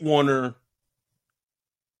Pete Warner,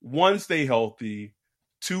 one, stay healthy,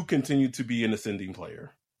 two, continue to be an ascending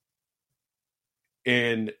player?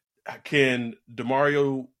 And can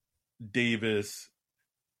Demario Davis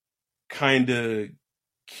kind of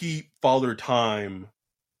keep Father Time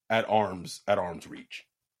at arm's reach?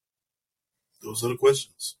 Those are the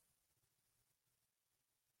questions.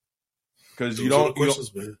 Because you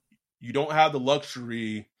don't have the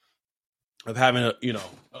luxury of having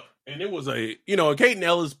and it was Caden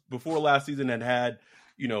Ellis before last season had,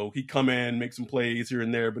 he'd come in, make some plays here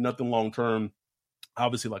and there, but nothing long-term,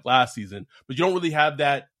 obviously like last season. But you don't really have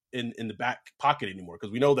that in the back pocket anymore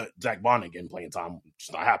because we know that Zach Bond getting playing time,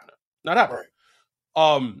 just not happening. Not happening.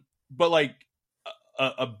 Right. But like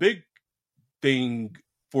a big thing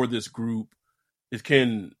for this group is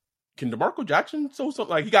can DeMarco Jackson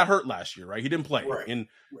like he got hurt last year, right? He didn't play. Right. And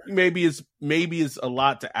maybe it's a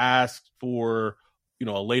lot to ask for,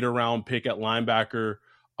 a later round pick at linebacker.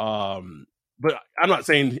 But I'm not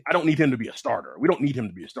saying I don't need him to be a starter. We don't need him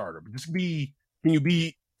to be a starter, but can you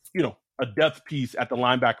be, a depth piece at the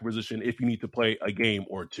linebacker position if you need to play a game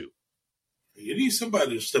or two? You need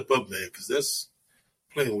somebody to step up, man, because that's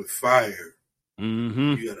playing with fire.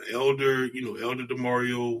 Mm-hmm. You got an elder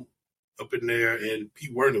Demario up in there, and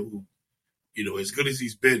Pete Werner, who, as good as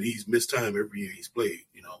he's been, he's missed time every year he's played,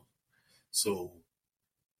 So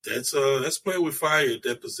that's playing with fire at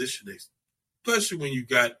that position, especially when you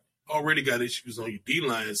already got issues on your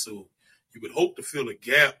D-line, so you would hope to fill a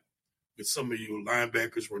gap with some of your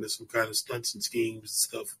linebackers running some kind of stunts and schemes and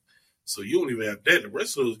stuff. So you don't even have that. The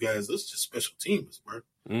rest of those guys, that's just special teamers, bro.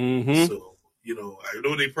 Mm-hmm. So, I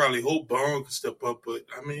know they probably hope Bond can step up, but,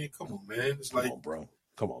 I mean, come on, man. It's Come on, bro.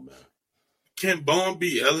 Come on, man. Can Bond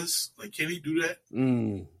be Ellis? Like, can he do that?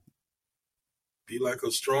 Be like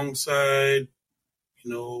a strong side, I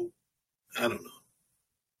don't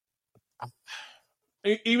know.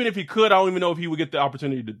 Even if he could, I don't even know if he would get the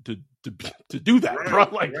opportunity to do that, right, bro.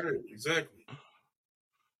 Like, right, exactly.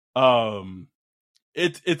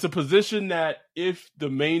 It's a position that if the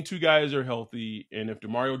main two guys are healthy and if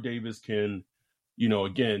Demario Davis can,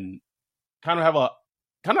 again, kind of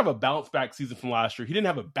have a bounce back season from last year. He didn't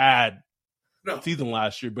have a bad season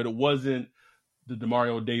last year, but it wasn't the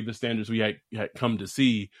Demario Davis standards we had come to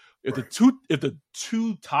see. If the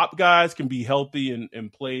two top guys can be healthy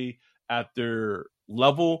and play at their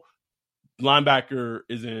level, linebacker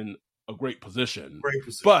is in a great position.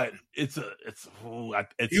 But it's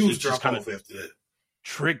huge drop off after that.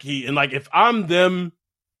 Tricky. And like if I'm them,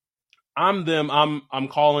 I'm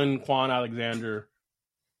calling Quan Alexander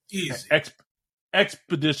easy.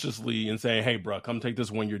 Expeditiously and saying, hey, bro, come take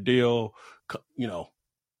this 1-year deal.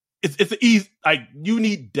 It's easy. Like, you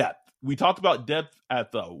need depth. We talked about depth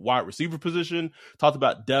at the wide receiver position, talked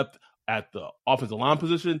about depth at the offensive line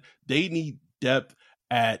position. They need depth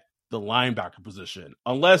at the linebacker position.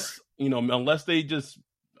 Unless they just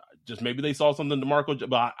maybe they saw something to Marco,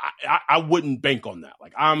 but I wouldn't bank on that.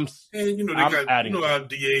 Like, how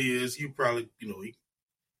DA is. He probably, he look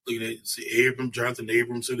at see Jonathan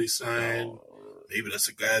Abrams, who they signed. Maybe that's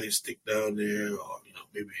a guy they stick down there, or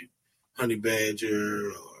maybe Honey Badger,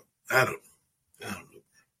 or I don't know.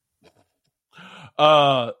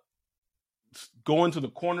 Going to the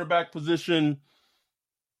cornerback position,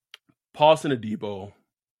 Paulson Adebo,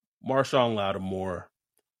 Marshawn Lattimore,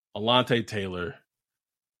 Alontae Taylor,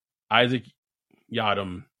 Isaac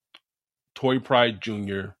Yiadom, Torrey Pride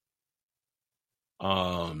Jr.,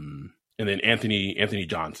 and then Anthony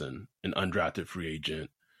Johnson, an undrafted free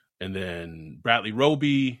agent, and then Bradley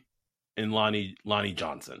Roby and Lonnie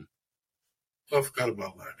Johnson. I forgot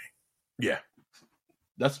about Lonnie. Yeah.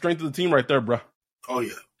 That's strength of the team right there, bro. Oh,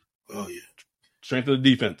 yeah. Strength of the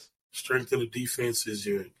defense. Strength of the defense is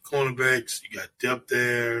your cornerbacks. You got depth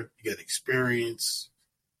there. You got experience.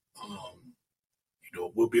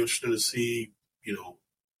 We'll be interested to see,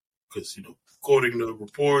 because, according to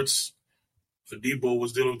reports, Adebo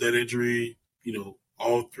was dealing with that injury,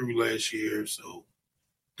 all through last year. So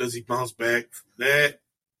does he bounce back from that?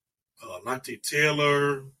 Alontae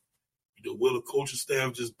Taylor, will the coaching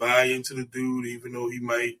staff just buy into the dude, even though he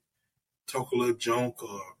might talk a little junk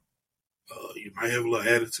or you might have a little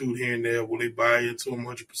attitude here and there? Will they buy into him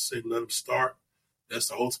 100%, let him start? That's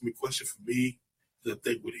the ultimate question for me. I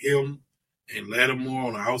think with him and Lattimore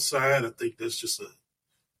on the outside, I think that's just a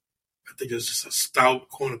stout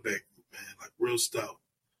cornerback, man, like real stout.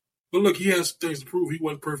 But look, he has things to prove. He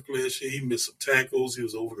wasn't perfect last year. He missed some tackles. He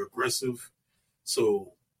was over-aggressive.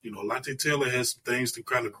 So, Alontae Taylor has some things to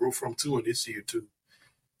kind of grow from, too, in this year, too.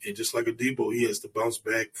 And just like Adebo, he has to bounce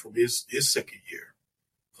back from his second year.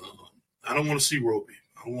 I don't want to see Roby.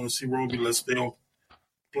 I don't want to see Roby unless they're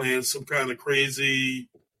playing some kind of crazy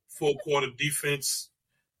full-quarter defense.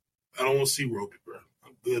 I don't want to see Roby, bro.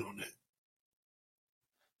 I'm good on that.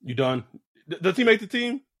 You done? Does he make the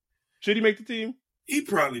team? Should he make the team? He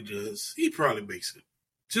probably does. He probably makes it.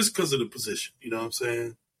 Just because of the position. You know what I'm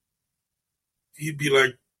saying? He'd be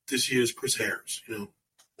like this year's Chris Harris,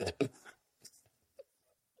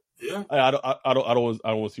 Yeah. I don't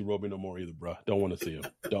want to see Roby no more either, bro. Don't want to see him.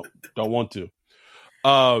 Don't want to.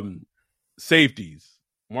 Safeties.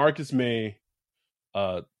 Marcus May,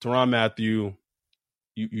 Tyrann Mathieu.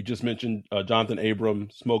 You just mentioned Jonathan Abram,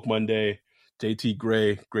 Smoke Monday, JT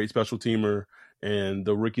Gray, great special teamer, and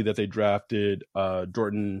the rookie that they drafted,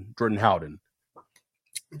 Jordan Howden.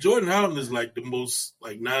 Jordan Howden is like the most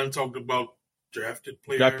non-talked about drafted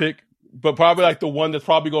player. Draft pick, but probably like the one that's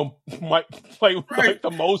probably might play like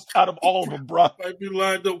the most out of all of them, bro. Might be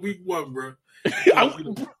lined up week 1, bro. I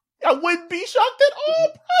wouldn't be shocked at all,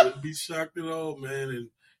 bro. Wouldn't be shocked at all, man.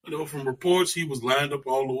 And from reports, he was lined up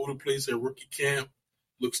all over the place at rookie camp.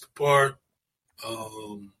 Looks the part.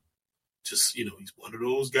 Just he's one of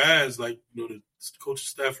those guys the coaching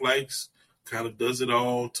staff likes. Kind of does it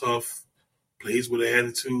all, tough, plays with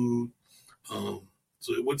attitude.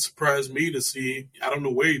 So it wouldn't surprise me to see. I don't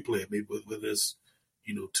know where he played. Maybe whether it's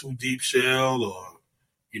too deep shell or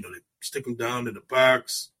they stick him down in the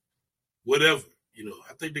box, whatever.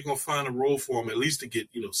 I think they're gonna find a role for him at least to get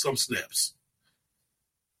some snaps.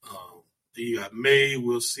 Then you got May.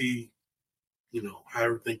 We'll see. How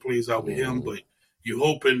everything plays out with him, but you're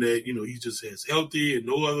hoping that, he just has healthy and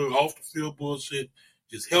no other off the field bullshit,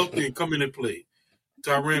 just healthy and come in and play.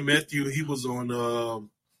 Tyrann Mathieu, he was on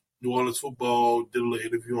New Orleans Football, did a little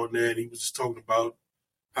interview on that. He was just talking about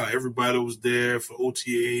how everybody was there for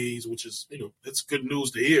OTAs, which is, that's good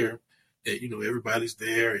news to hear that, everybody's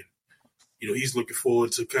there. And, he's looking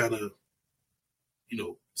forward to kind of,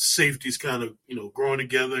 safeties kind of, growing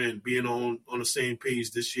together and being on the same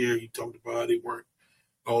page this year. He talked about how they weren't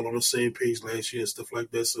all on the same page last year and stuff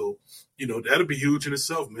like that. So, that'll be huge in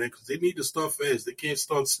itself, man, because they need to start fast. They can't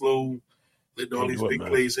start slow, letting all these big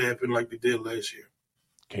plays happen like they did last year.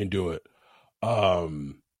 Can't do it. I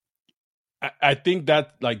think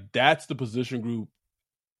that that's the position group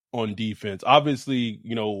on defense. Obviously,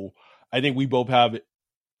 I think we both have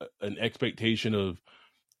an expectation of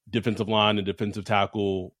defensive line and defensive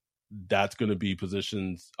tackle. That's going to be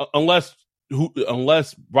positions unless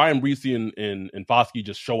Brian Breesy and Foskey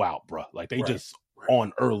just show out, bro. Like they just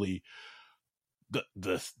on early.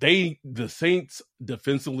 The Saints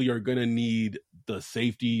defensively are going to need the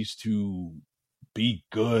safeties to be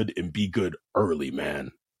good and be good early,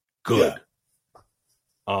 man. Good.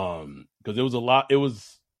 Yeah. Because it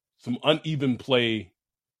was some uneven play,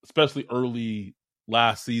 especially early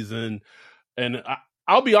last season. And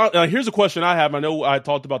I'll be honest, here's a question I have. I know I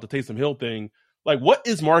talked about the Taysom Hill thing. Like, what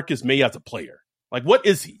is Marcus May as a player? Like, what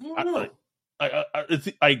is he?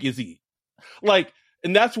 Is he like,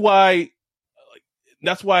 and that's why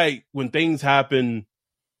when things happen,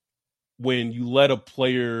 when you let a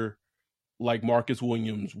player like Marcus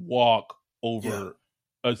Williams walk over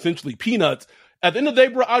essentially peanuts, at the end of the day,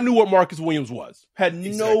 bro, I knew what Marcus Williams was. Had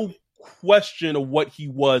no question of what he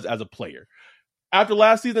was as a player. after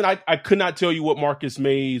last season, I could not tell you what Marcus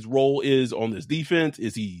May's role is on this defense.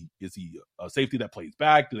 Is he a safety that plays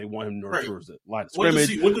back? Do they want him towards the line of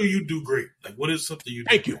scrimmage? What do you do great? Like, what is something you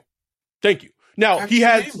do? Thank you. Now, he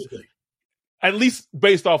had, at least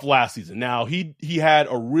based off last season. Now, he had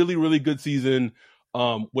a really, really good season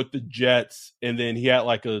with the Jets, and then he had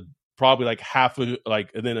probably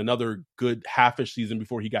and then another good half-ish season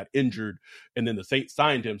before he got injured, and then the Saints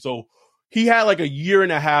signed him. So he had like a year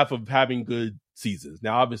and a half of having good seasons.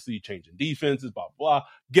 Now, obviously, changing defenses, blah, blah,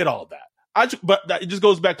 get all of that. But it just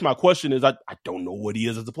goes back to my question is I don't know what he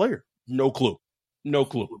is as a player. No clue. I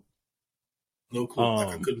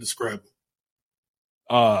couldn't describe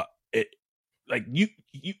him.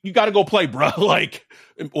 You got to go play, bro.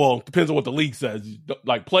 Depends on what the league says.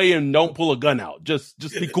 Like, play and don't pull a gun out. Just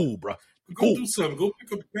be cool, bro. Go do something. Go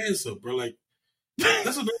pick up your pants up, bro. Like,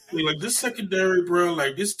 that's another thing. Like, this secondary, bro,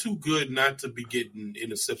 like, it's too good not to be getting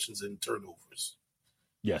interceptions and turnovers.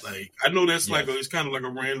 Yes. Like, I know that's it's kind of like a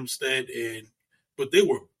random stat, but they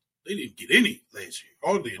didn't get any last year.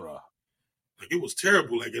 All they bro. Like, it was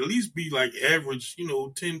terrible. Like, at least be like average,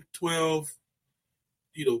 10, 12,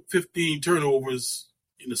 15 turnovers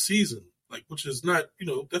in a season. Like, which is not,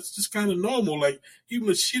 that's just kind of normal. Like, even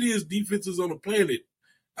the shittiest defenses on the planet,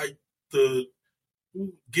 like the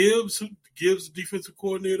Gibbs, defensive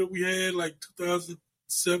coordinator we had, like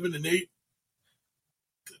 2007 and 8,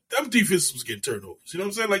 that defense was getting turnovers. You know what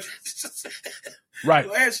I'm saying? Like, right.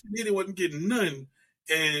 Last year they wasn't getting none,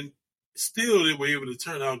 and still they were able to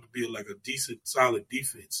turn out to be like a decent, solid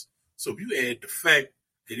defense. So if you add the fact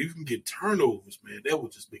that you can get turnovers, man, that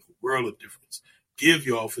would just make a world of difference. Give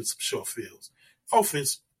your offense some short fields.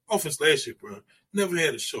 Offense last year, bro, never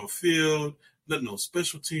had a short field, nothing on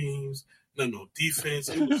special teams, nothing on defense.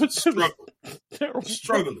 It was a struggle.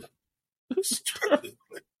 Struggling.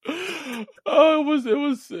 Oh,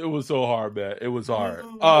 it was so hard, man. It was hard.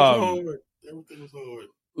 Everything was hard.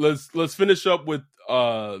 Let's finish up with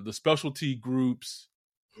the specialty groups.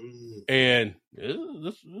 And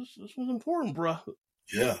this was important, bro.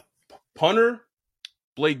 Yeah. Punter,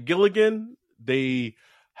 Blake Gilligan. They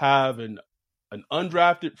have an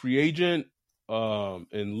undrafted free agent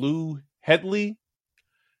in Lou Hedley.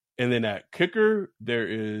 And then at kicker, there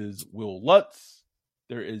is Will Lutz.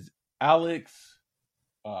 There is Alex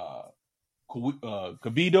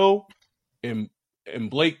Cavido and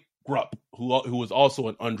Blake Grupp, who was also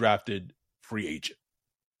an undrafted free agent.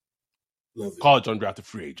 Love it. College undrafted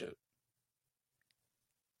free agent.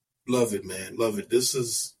 Love it, man. Love it. This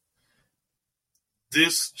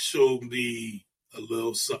showed me a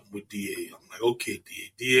little something with DA. I'm like, okay,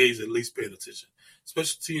 DA is at least paying attention.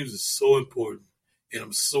 Special teams is so important, and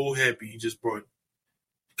I'm so happy he just brought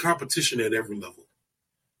competition at every level.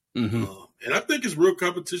 Mm-hmm. And I think it's real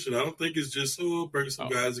competition. I don't think it's just bring some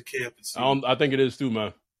guys to camp and see. I think it is too,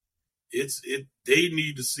 man. They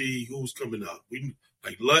need to see who's coming out.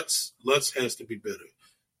 Lutz has to be better.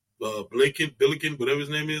 Billiken, whatever his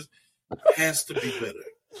name is, has to be better.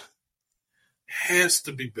 Has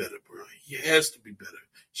to be better, bro. He has to be better.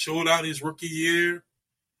 Showed out his rookie year.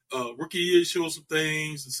 Showed some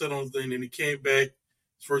things and set on the thing. Then he came back.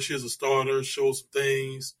 His first year as a starter, showed some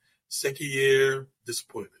things. Second year,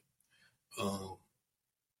 disappointment.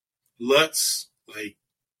 Lutz,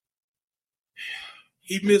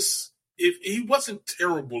 he missed. If he wasn't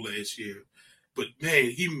terrible last year, but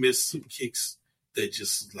man, he missed some kicks that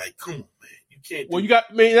just come on, man, you can't. Well,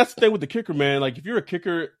 that's the thing with the kicker, man. Like, if you're a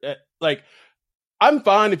kicker, I'm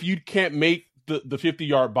fine if you can't make the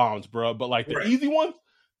 50-yard bounds, bro. But the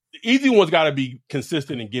easy ones got to be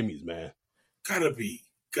consistent and gimmies, man. Gotta be.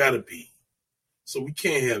 So we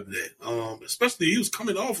can't have that. Especially he was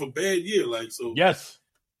coming off a bad year, Yes.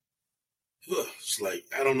 It's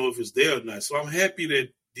I don't know if it's there or not. So I'm happy that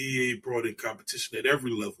DA brought in competition at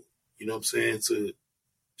every level. You know what I'm saying? To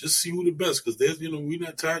just see who the best, because there's, we're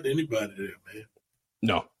not tied to anybody there, man.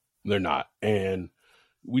 No, they're not. And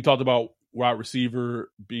we talked about wide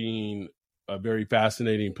receiver being a very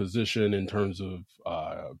fascinating position in terms of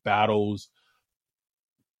battles.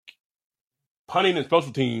 Punting and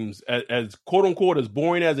special teams, as quote unquote as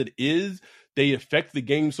boring as it is, they affect the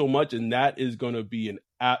game so much, and that is going to be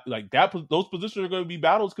those positions are going to be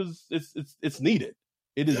battles because it's needed.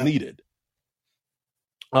 It is needed.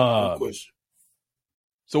 No question.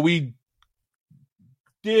 So we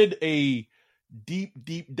did a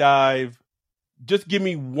deep dive. Just give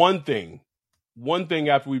me one thing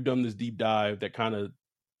after we've done this deep dive that kind of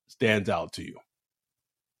stands out to you.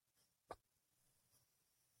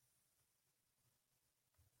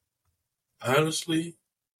 Honestly,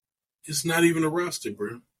 it's not even a roster,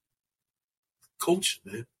 bro.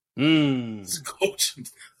 Coaching, man. It's coaching.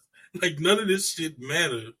 Like, none of this shit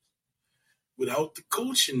matters without the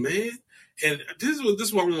coaching, man. And this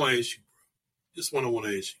is what I want to ask you, bro. This is what I want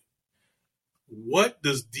to ask you. What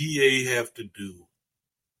does DA have to do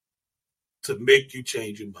to make you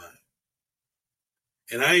change your mind?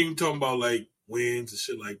 And I ain't even talking about, like, wins and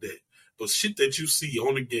shit like that. But shit that you see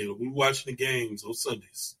on the game. We watching the games on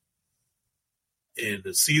Sundays. And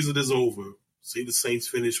the season is over. See the Saints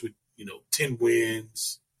finish with, 10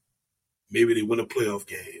 wins. Maybe they win a playoff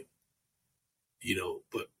game.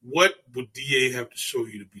 But what would DA have to show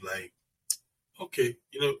you to be like, okay,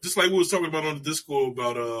 just like we was talking about on the Discord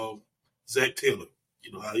about Zach Taylor,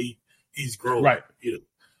 how he's grown. Right.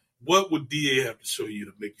 What would DA have to show you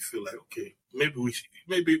to make you feel like, okay, maybe we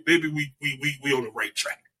on the right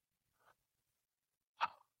track?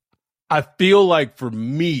 I feel like for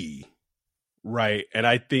me, right, and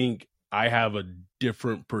I think I have a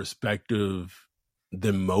different perspective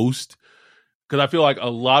than most, because I feel like a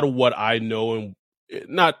lot of what I know, and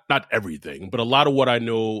not everything, but a lot of what I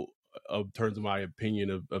know in terms of my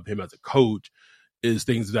opinion of him as a coach is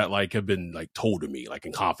things that like have been like told to me, like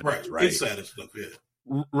in confidence, right? Inside stuff,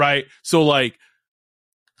 yeah. Right. So like,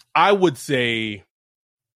 I would say,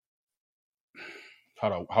 how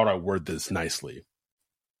do I word this nicely?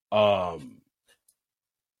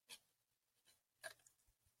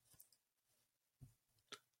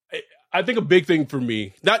 I think a big thing for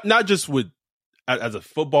me, not just with as a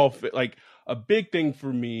football, like a big thing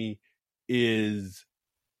for me is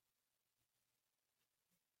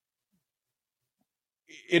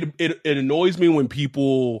it annoys me when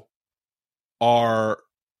people are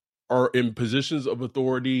in positions of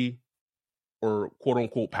authority or quote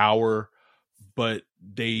unquote power, but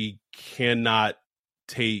they cannot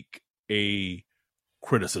take a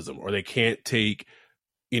criticism, or they can't take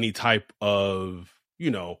any type of,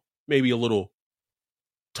 maybe a little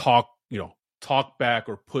talk back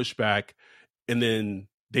or pushback, and then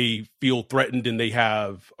they feel threatened and they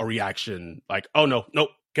have a reaction like, oh nope,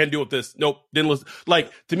 can't deal with this. Nope, didn't listen.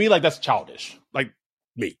 Like, to me, like, that's childish. Like,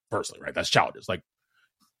 me personally, right? That's childish. Like,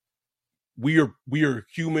 we are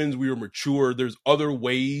humans. We are mature. There's other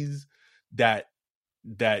ways that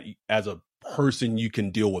as a person you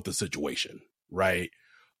can deal with the situation, right?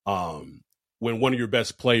 When one of your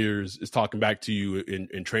best players is talking back to you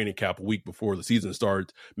in training camp a week before the season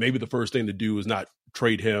starts, maybe the first thing to do is not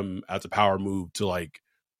trade him as a power move to like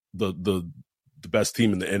the best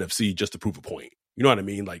team in the NFC just to prove a point. You know what I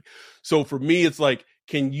mean? Like, so for me, it's like,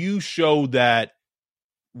 can you show that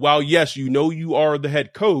while, yes, you are the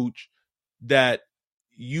head coach, that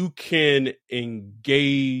you can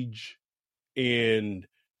engage and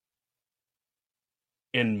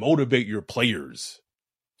motivate your players?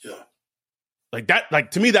 Yeah. Like that,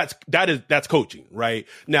 like, to me, that's coaching, right?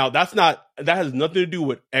 Now that has nothing to do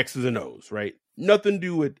with X's and O's, right? Nothing to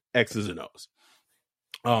do with X's and O's.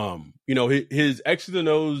 His X's and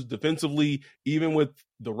O's defensively, even with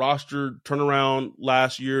the roster turnaround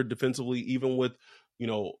last year defensively, even with,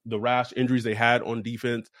 the rash injuries they had on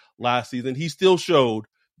defense last season, he still showed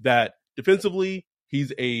that defensively,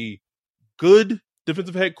 he's a good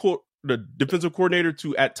defensive the defensive coordinator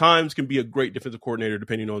to, at times, can be a great defensive coordinator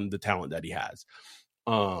depending on the talent that he has.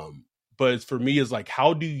 But for me, it's like,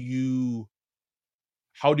 how do you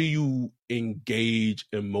engage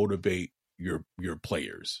and motivate your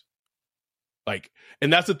players? Like,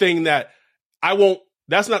 and that's the thing that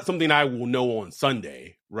that's not something I will know on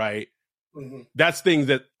Sunday, right? Mm-hmm. That's things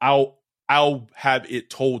that I'll have it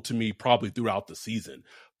told to me probably throughout the season.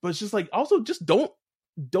 But it's just like, also just don't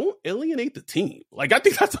alienate the team. Like, I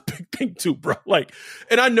think that's a big thing too, bro. Like,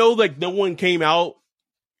 and I know like no one came out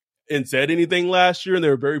and said anything last year and they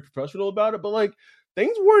were very professional about it, but like,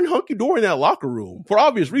 things weren't hunky-dory in that locker room for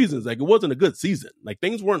obvious reasons. Like, it wasn't a good season. Like,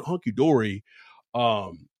 things weren't hunky-dory.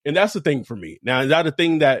 And that's the thing for me. Now, is that a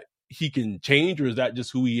thing that he can change, or is that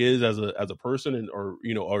just who he is as a person, and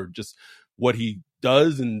or just what he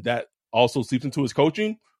does, and that also seeps into his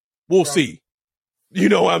coaching? We'll see. You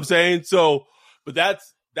know what I'm saying? So, but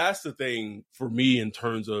that's the thing for me in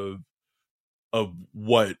terms of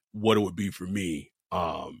what it would be for me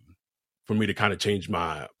to kind of change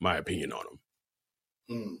my opinion on him.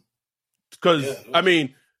 Because I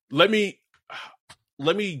mean, let me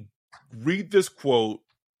read this quote,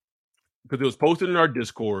 because it was posted in our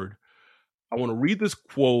Discord. I want to read this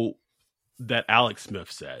quote that Alex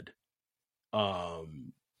Smith said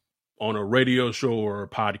on a radio show or a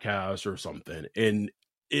podcast or something, and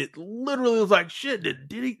it literally was like, shit,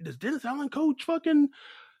 does Dennis Allen coach fucking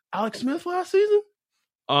Alex Smith last season?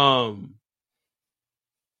 I'm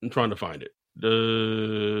trying to find it.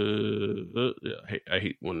 I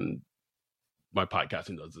hate when my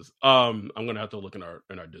podcasting does this. I'm gonna have to look in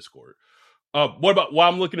our Discord. What about while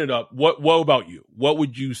I'm looking it up? What about you? What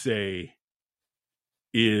would you say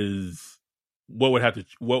is what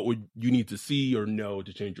would you need to see or know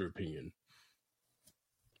to change your opinion?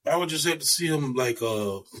 I would just have to see him like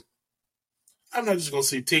I'm not just gonna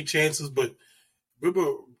say take chances, but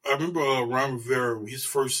I remember Ron Rivera, his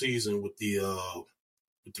first season with the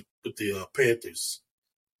Panthers,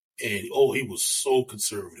 and he was so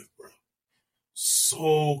conservative, bro,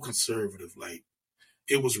 so conservative, like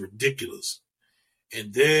it was ridiculous.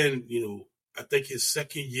 And then I think his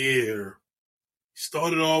second year, he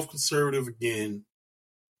started off conservative again,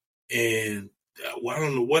 and I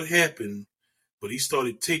don't know what happened, but he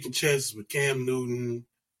started taking chances with Cam Newton.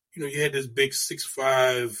 You had this big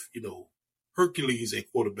 6'5", Hercules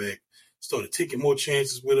at quarterback. Started taking more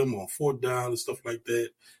chances with him on fourth down and stuff like that.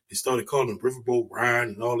 They started calling him Riverboat Ryan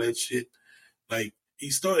and all that shit. Like, he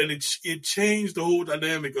started, it changed the whole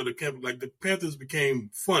dynamic of the camp. Like, the Panthers became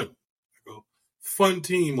fun. Like a fun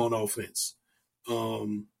team on offense.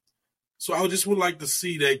 So I just would like to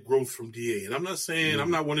see that growth from DA. And I'm not saying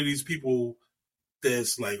I'm not one of these people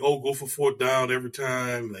that's like, go for fourth down every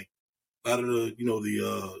time. Like, a lot of the,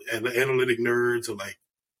 the analytic nerds are like,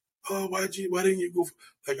 why didn't you go?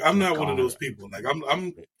 Like, I'm not one of those people. Like,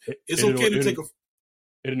 it's okay to take a.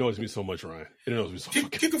 It annoys me so much, Ryan. It annoys me so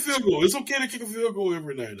much. Kick a field goal. It's okay to kick a field goal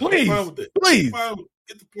every night. Please, I'm fine with that. Please.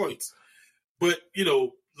 Get the points. But,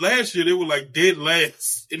 last year they were like dead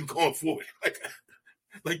last in going forward.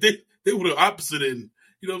 Like they were the opposite end.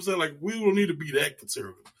 You know what I'm saying? Like, we don't need to be that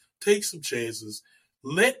conservative. Take some chances.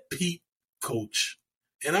 Let Pete coach.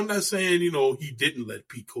 And I'm not saying, he didn't let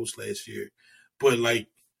Pete coach last year, but like,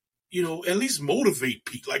 at least motivate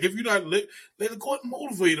Pete. Like, if you're not let him go and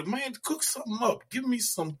motivate him, man, cook something up. Give me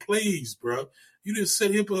some plays, bro. You didn't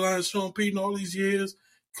set him behind Sean Payton all these years.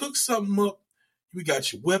 Cook something up. We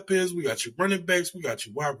got your weapons. We got your running backs. We got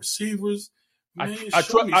your wide receivers. Man, I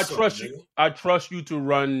trust you. I trust you to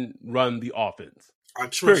run the offense. I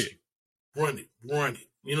trust you. Run it.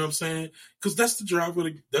 You know what I'm saying? Because that's the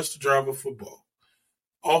drive of football.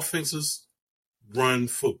 Offenses run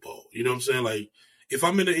football. You know what I'm saying? Like, if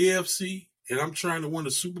I'm in the AFC and I'm trying to win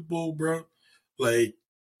the Super Bowl, bro, like,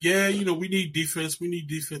 yeah, we need defense. We need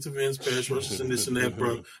defensive ends, pass rushes, and this and that,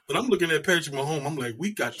 bro. But I'm looking at Patrick Mahomes. I'm like,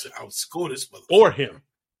 we got to outscore this motherfucker. Or him.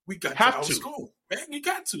 We got to outscore. Man, you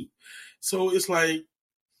got to. So it's like,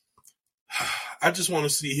 I just want to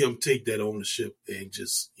see him take that ownership and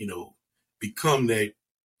just, become that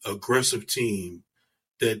aggressive team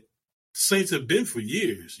that Saints have been for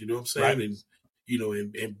years. You know what I'm saying? Right.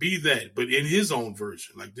 And be that, but in his own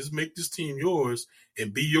version. Like, just make this team yours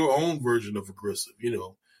and be your own version of aggressive.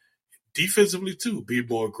 Defensively too, be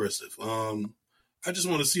more aggressive. I just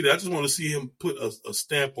want to see that. I just want to see him put a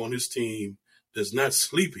stamp on his team that's not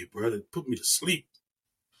sleepy, bro. That put me to sleep.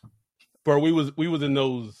 Bro, we was in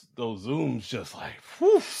those Zooms just like,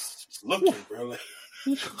 whew. Just looking, bro. Like,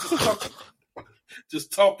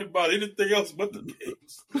 just talking about anything else but the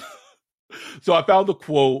games. So I found the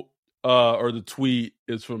quote or the tweet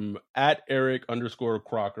is from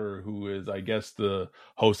 @Eric_Crocker, who is, I guess, the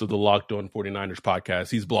host of the Locked On 49ers podcast.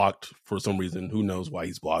 He's blocked for some reason. Who knows why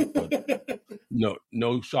he's blocked? But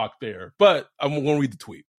no shock there. But I'm going to read the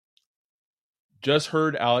tweet. Just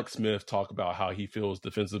heard Alex Smith talk about how he feels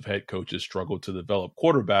defensive head coaches struggle to develop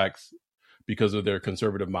quarterbacks because of their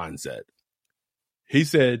conservative mindset. He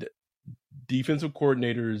said defensive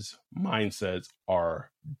coordinators' mindsets are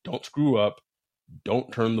don't screw up,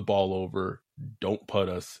 don't turn the ball over, don't put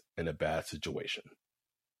us in a bad situation.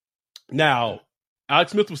 Now,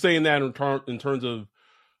 Alex Smith was saying that in terms of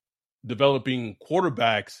developing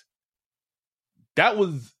quarterbacks. That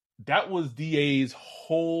was DA's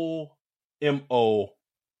whole MO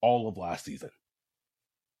all of last season.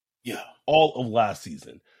 Yeah. All of last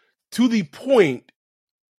season. To the point,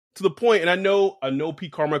 and I know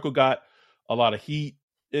Pete Carmichael got a lot of heat,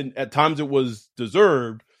 and at times it was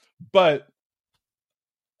deserved, but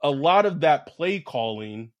a lot of that play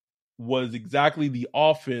calling was exactly the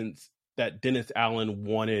offense that Dennis Allen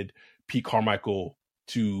wanted Pete Carmichael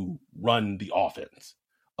to run the offense.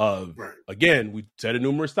 Right. Again, we said it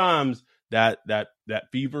numerous times, that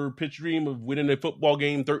fever pitch dream of winning a football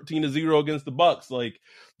game 13-0 against the Bucs, like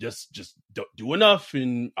just do enough,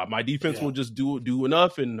 and my defense will just do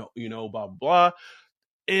enough, and blah blah.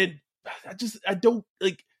 And I don't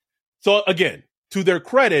like. So again, to their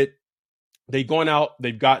credit, they've gone out,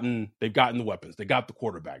 they've gotten the weapons, they got the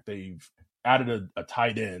quarterback, they've added a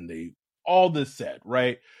tight end, they all this said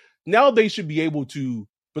right now they should be able to.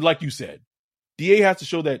 But like you said, DA has to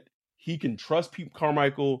show that he can trust Pete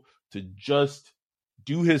Carmichael to just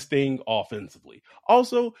do his thing offensively.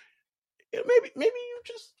 Also, maybe you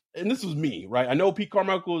just, and this was me, right? I know Pete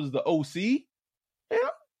Carmichael is the OC, and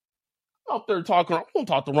I'm out there talking. I'm gonna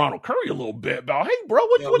talk to Ronald Curry a little bit about, hey, bro,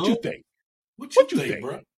 what you think? What you think,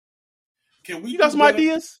 bro? Can we? You got some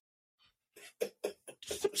ideas?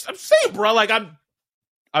 I'm saying, bro. Like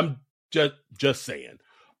I'm just saying.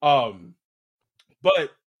 But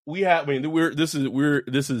we have. I mean, this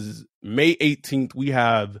is May 18th. We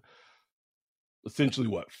have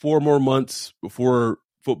essentially 4 more months before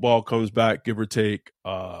football comes back, give or take.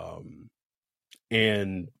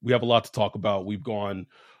 And we have a lot to talk about. We've gone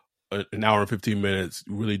an hour and 15 minutes,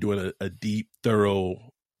 really doing a deep,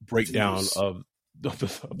 thorough breakdown of the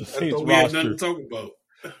Saints roster. We had nothing to talk about.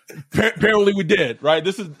 Apparently we did, right?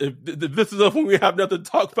 This is when we have nothing to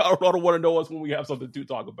talk about. I don't want to know us when we have something to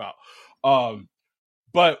talk about.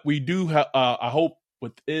 But we do have. I hope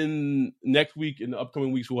within next week, in the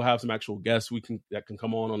upcoming weeks, we'll have some actual guests that can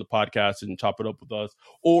come on the podcast and chop it up with us.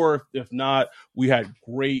 Or if not, we had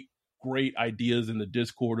great ideas in the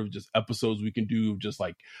Discord of just episodes we can do, just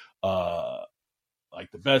like the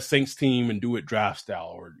best Saints team and do it draft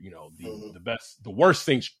style, or the worst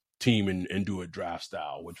Saints team and do it draft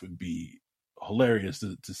style, which would be hilarious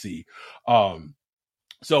to see.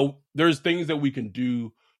 So there's things that we can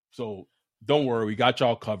do. So don't worry, we got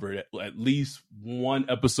y'all covered. At least one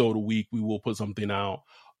episode a week, we will put something out.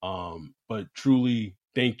 But truly,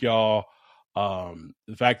 thank y'all.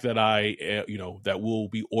 The fact that that we'll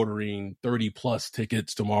be ordering 30+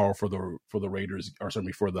 tickets tomorrow for the Raiders, or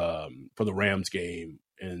certainly for the Rams game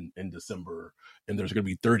in December, and there's going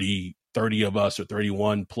to be 30 of us or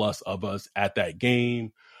 31 plus of us at that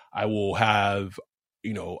game. I will have,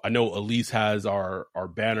 I know Elise has our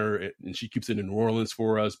banner, and she keeps it in New Orleans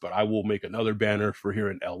for us, but I will make another banner for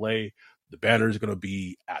here in LA. The banner is going to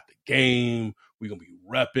be at the game. We're going to be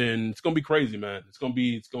repping. It's going to be crazy, man. It's going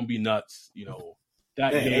to be nuts.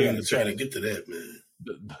 That game. I'm trying to get to that, man.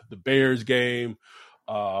 The Bears game.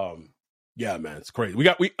 Yeah, man, it's crazy. We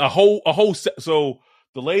got a whole set. So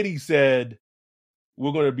the lady said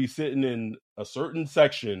we're going to be sitting in a certain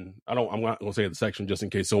section. I'm not going to say the section just in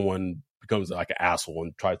case someone becomes like an asshole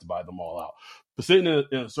and tries to buy them all out. But sitting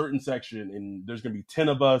in a certain section, and there's going to be 10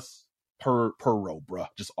 of us per row, bro.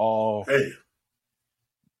 Just all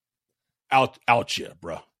out here,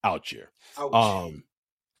 bro. Out here.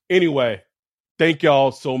 Anyway, thank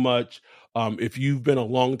y'all so much. If you've been a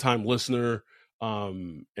long time listener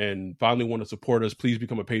and finally want to support us, please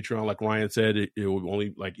become a Patreon. Like Ryan said, it will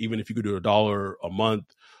only, like, even if you could do $1 a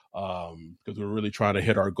month, because we're really trying to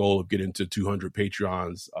hit our goal of getting to 200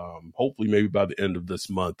 Patreons, hopefully maybe by the end of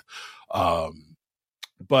this month.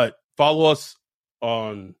 But follow us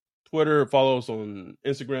on Twitter, follow us on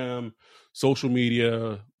Instagram, social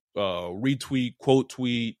media, retweet, quote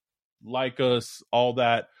tweet, like us, all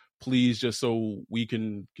that, please, just so we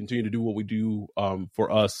can continue to do what we do for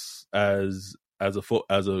us as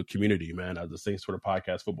a community, man, as a Saints Twitter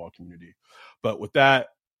podcast football community. But with that,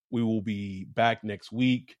 we will be back next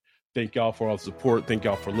week. Thank y'all for all the support. Thank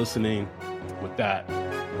y'all for listening. With that,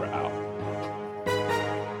 we're out.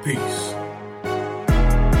 Peace.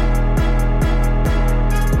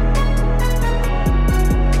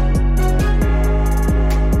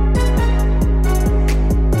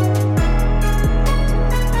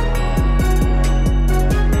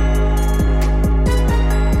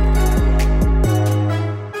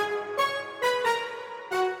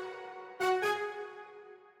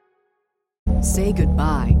 Say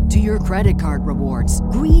goodbye to your credit card rewards.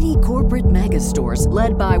 Greedy corporate mega stores,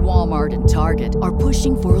 led by Walmart and Target, are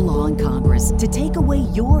pushing for a law in Congress to take away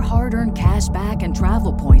your hard-earned cash back and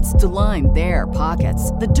travel points to line their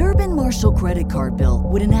pockets. The Durbin-Marshall credit card bill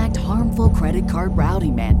would enact harmful credit card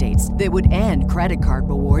routing mandates that would end credit card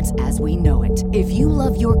rewards as we know it. If you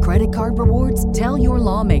love your credit card rewards, tell your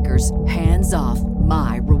lawmakers, hands off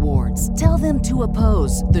my rewards. Tell them to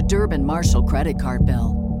oppose the Durbin-Marshall credit card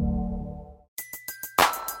bill.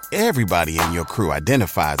 Everybody in your crew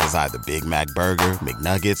identifies as either Big Mac Burger,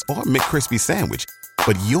 McNuggets, or McCrispy Sandwich.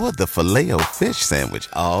 But you're the Filet-O-Fish Sandwich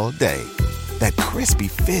all day. That crispy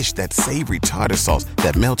fish, that savory tartar sauce,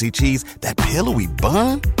 that melty cheese, that pillowy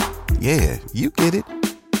bun. Yeah, you get it.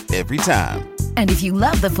 Every time. And if you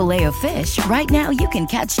love the Filet-O-Fish, right now you can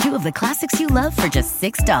catch 2 of the classics you love for just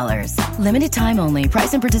 $6. Limited time only.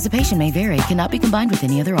 Price and participation may vary. Cannot be combined with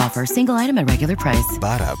any other offer. Single item at regular price.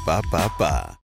 Ba-da-ba-ba-ba.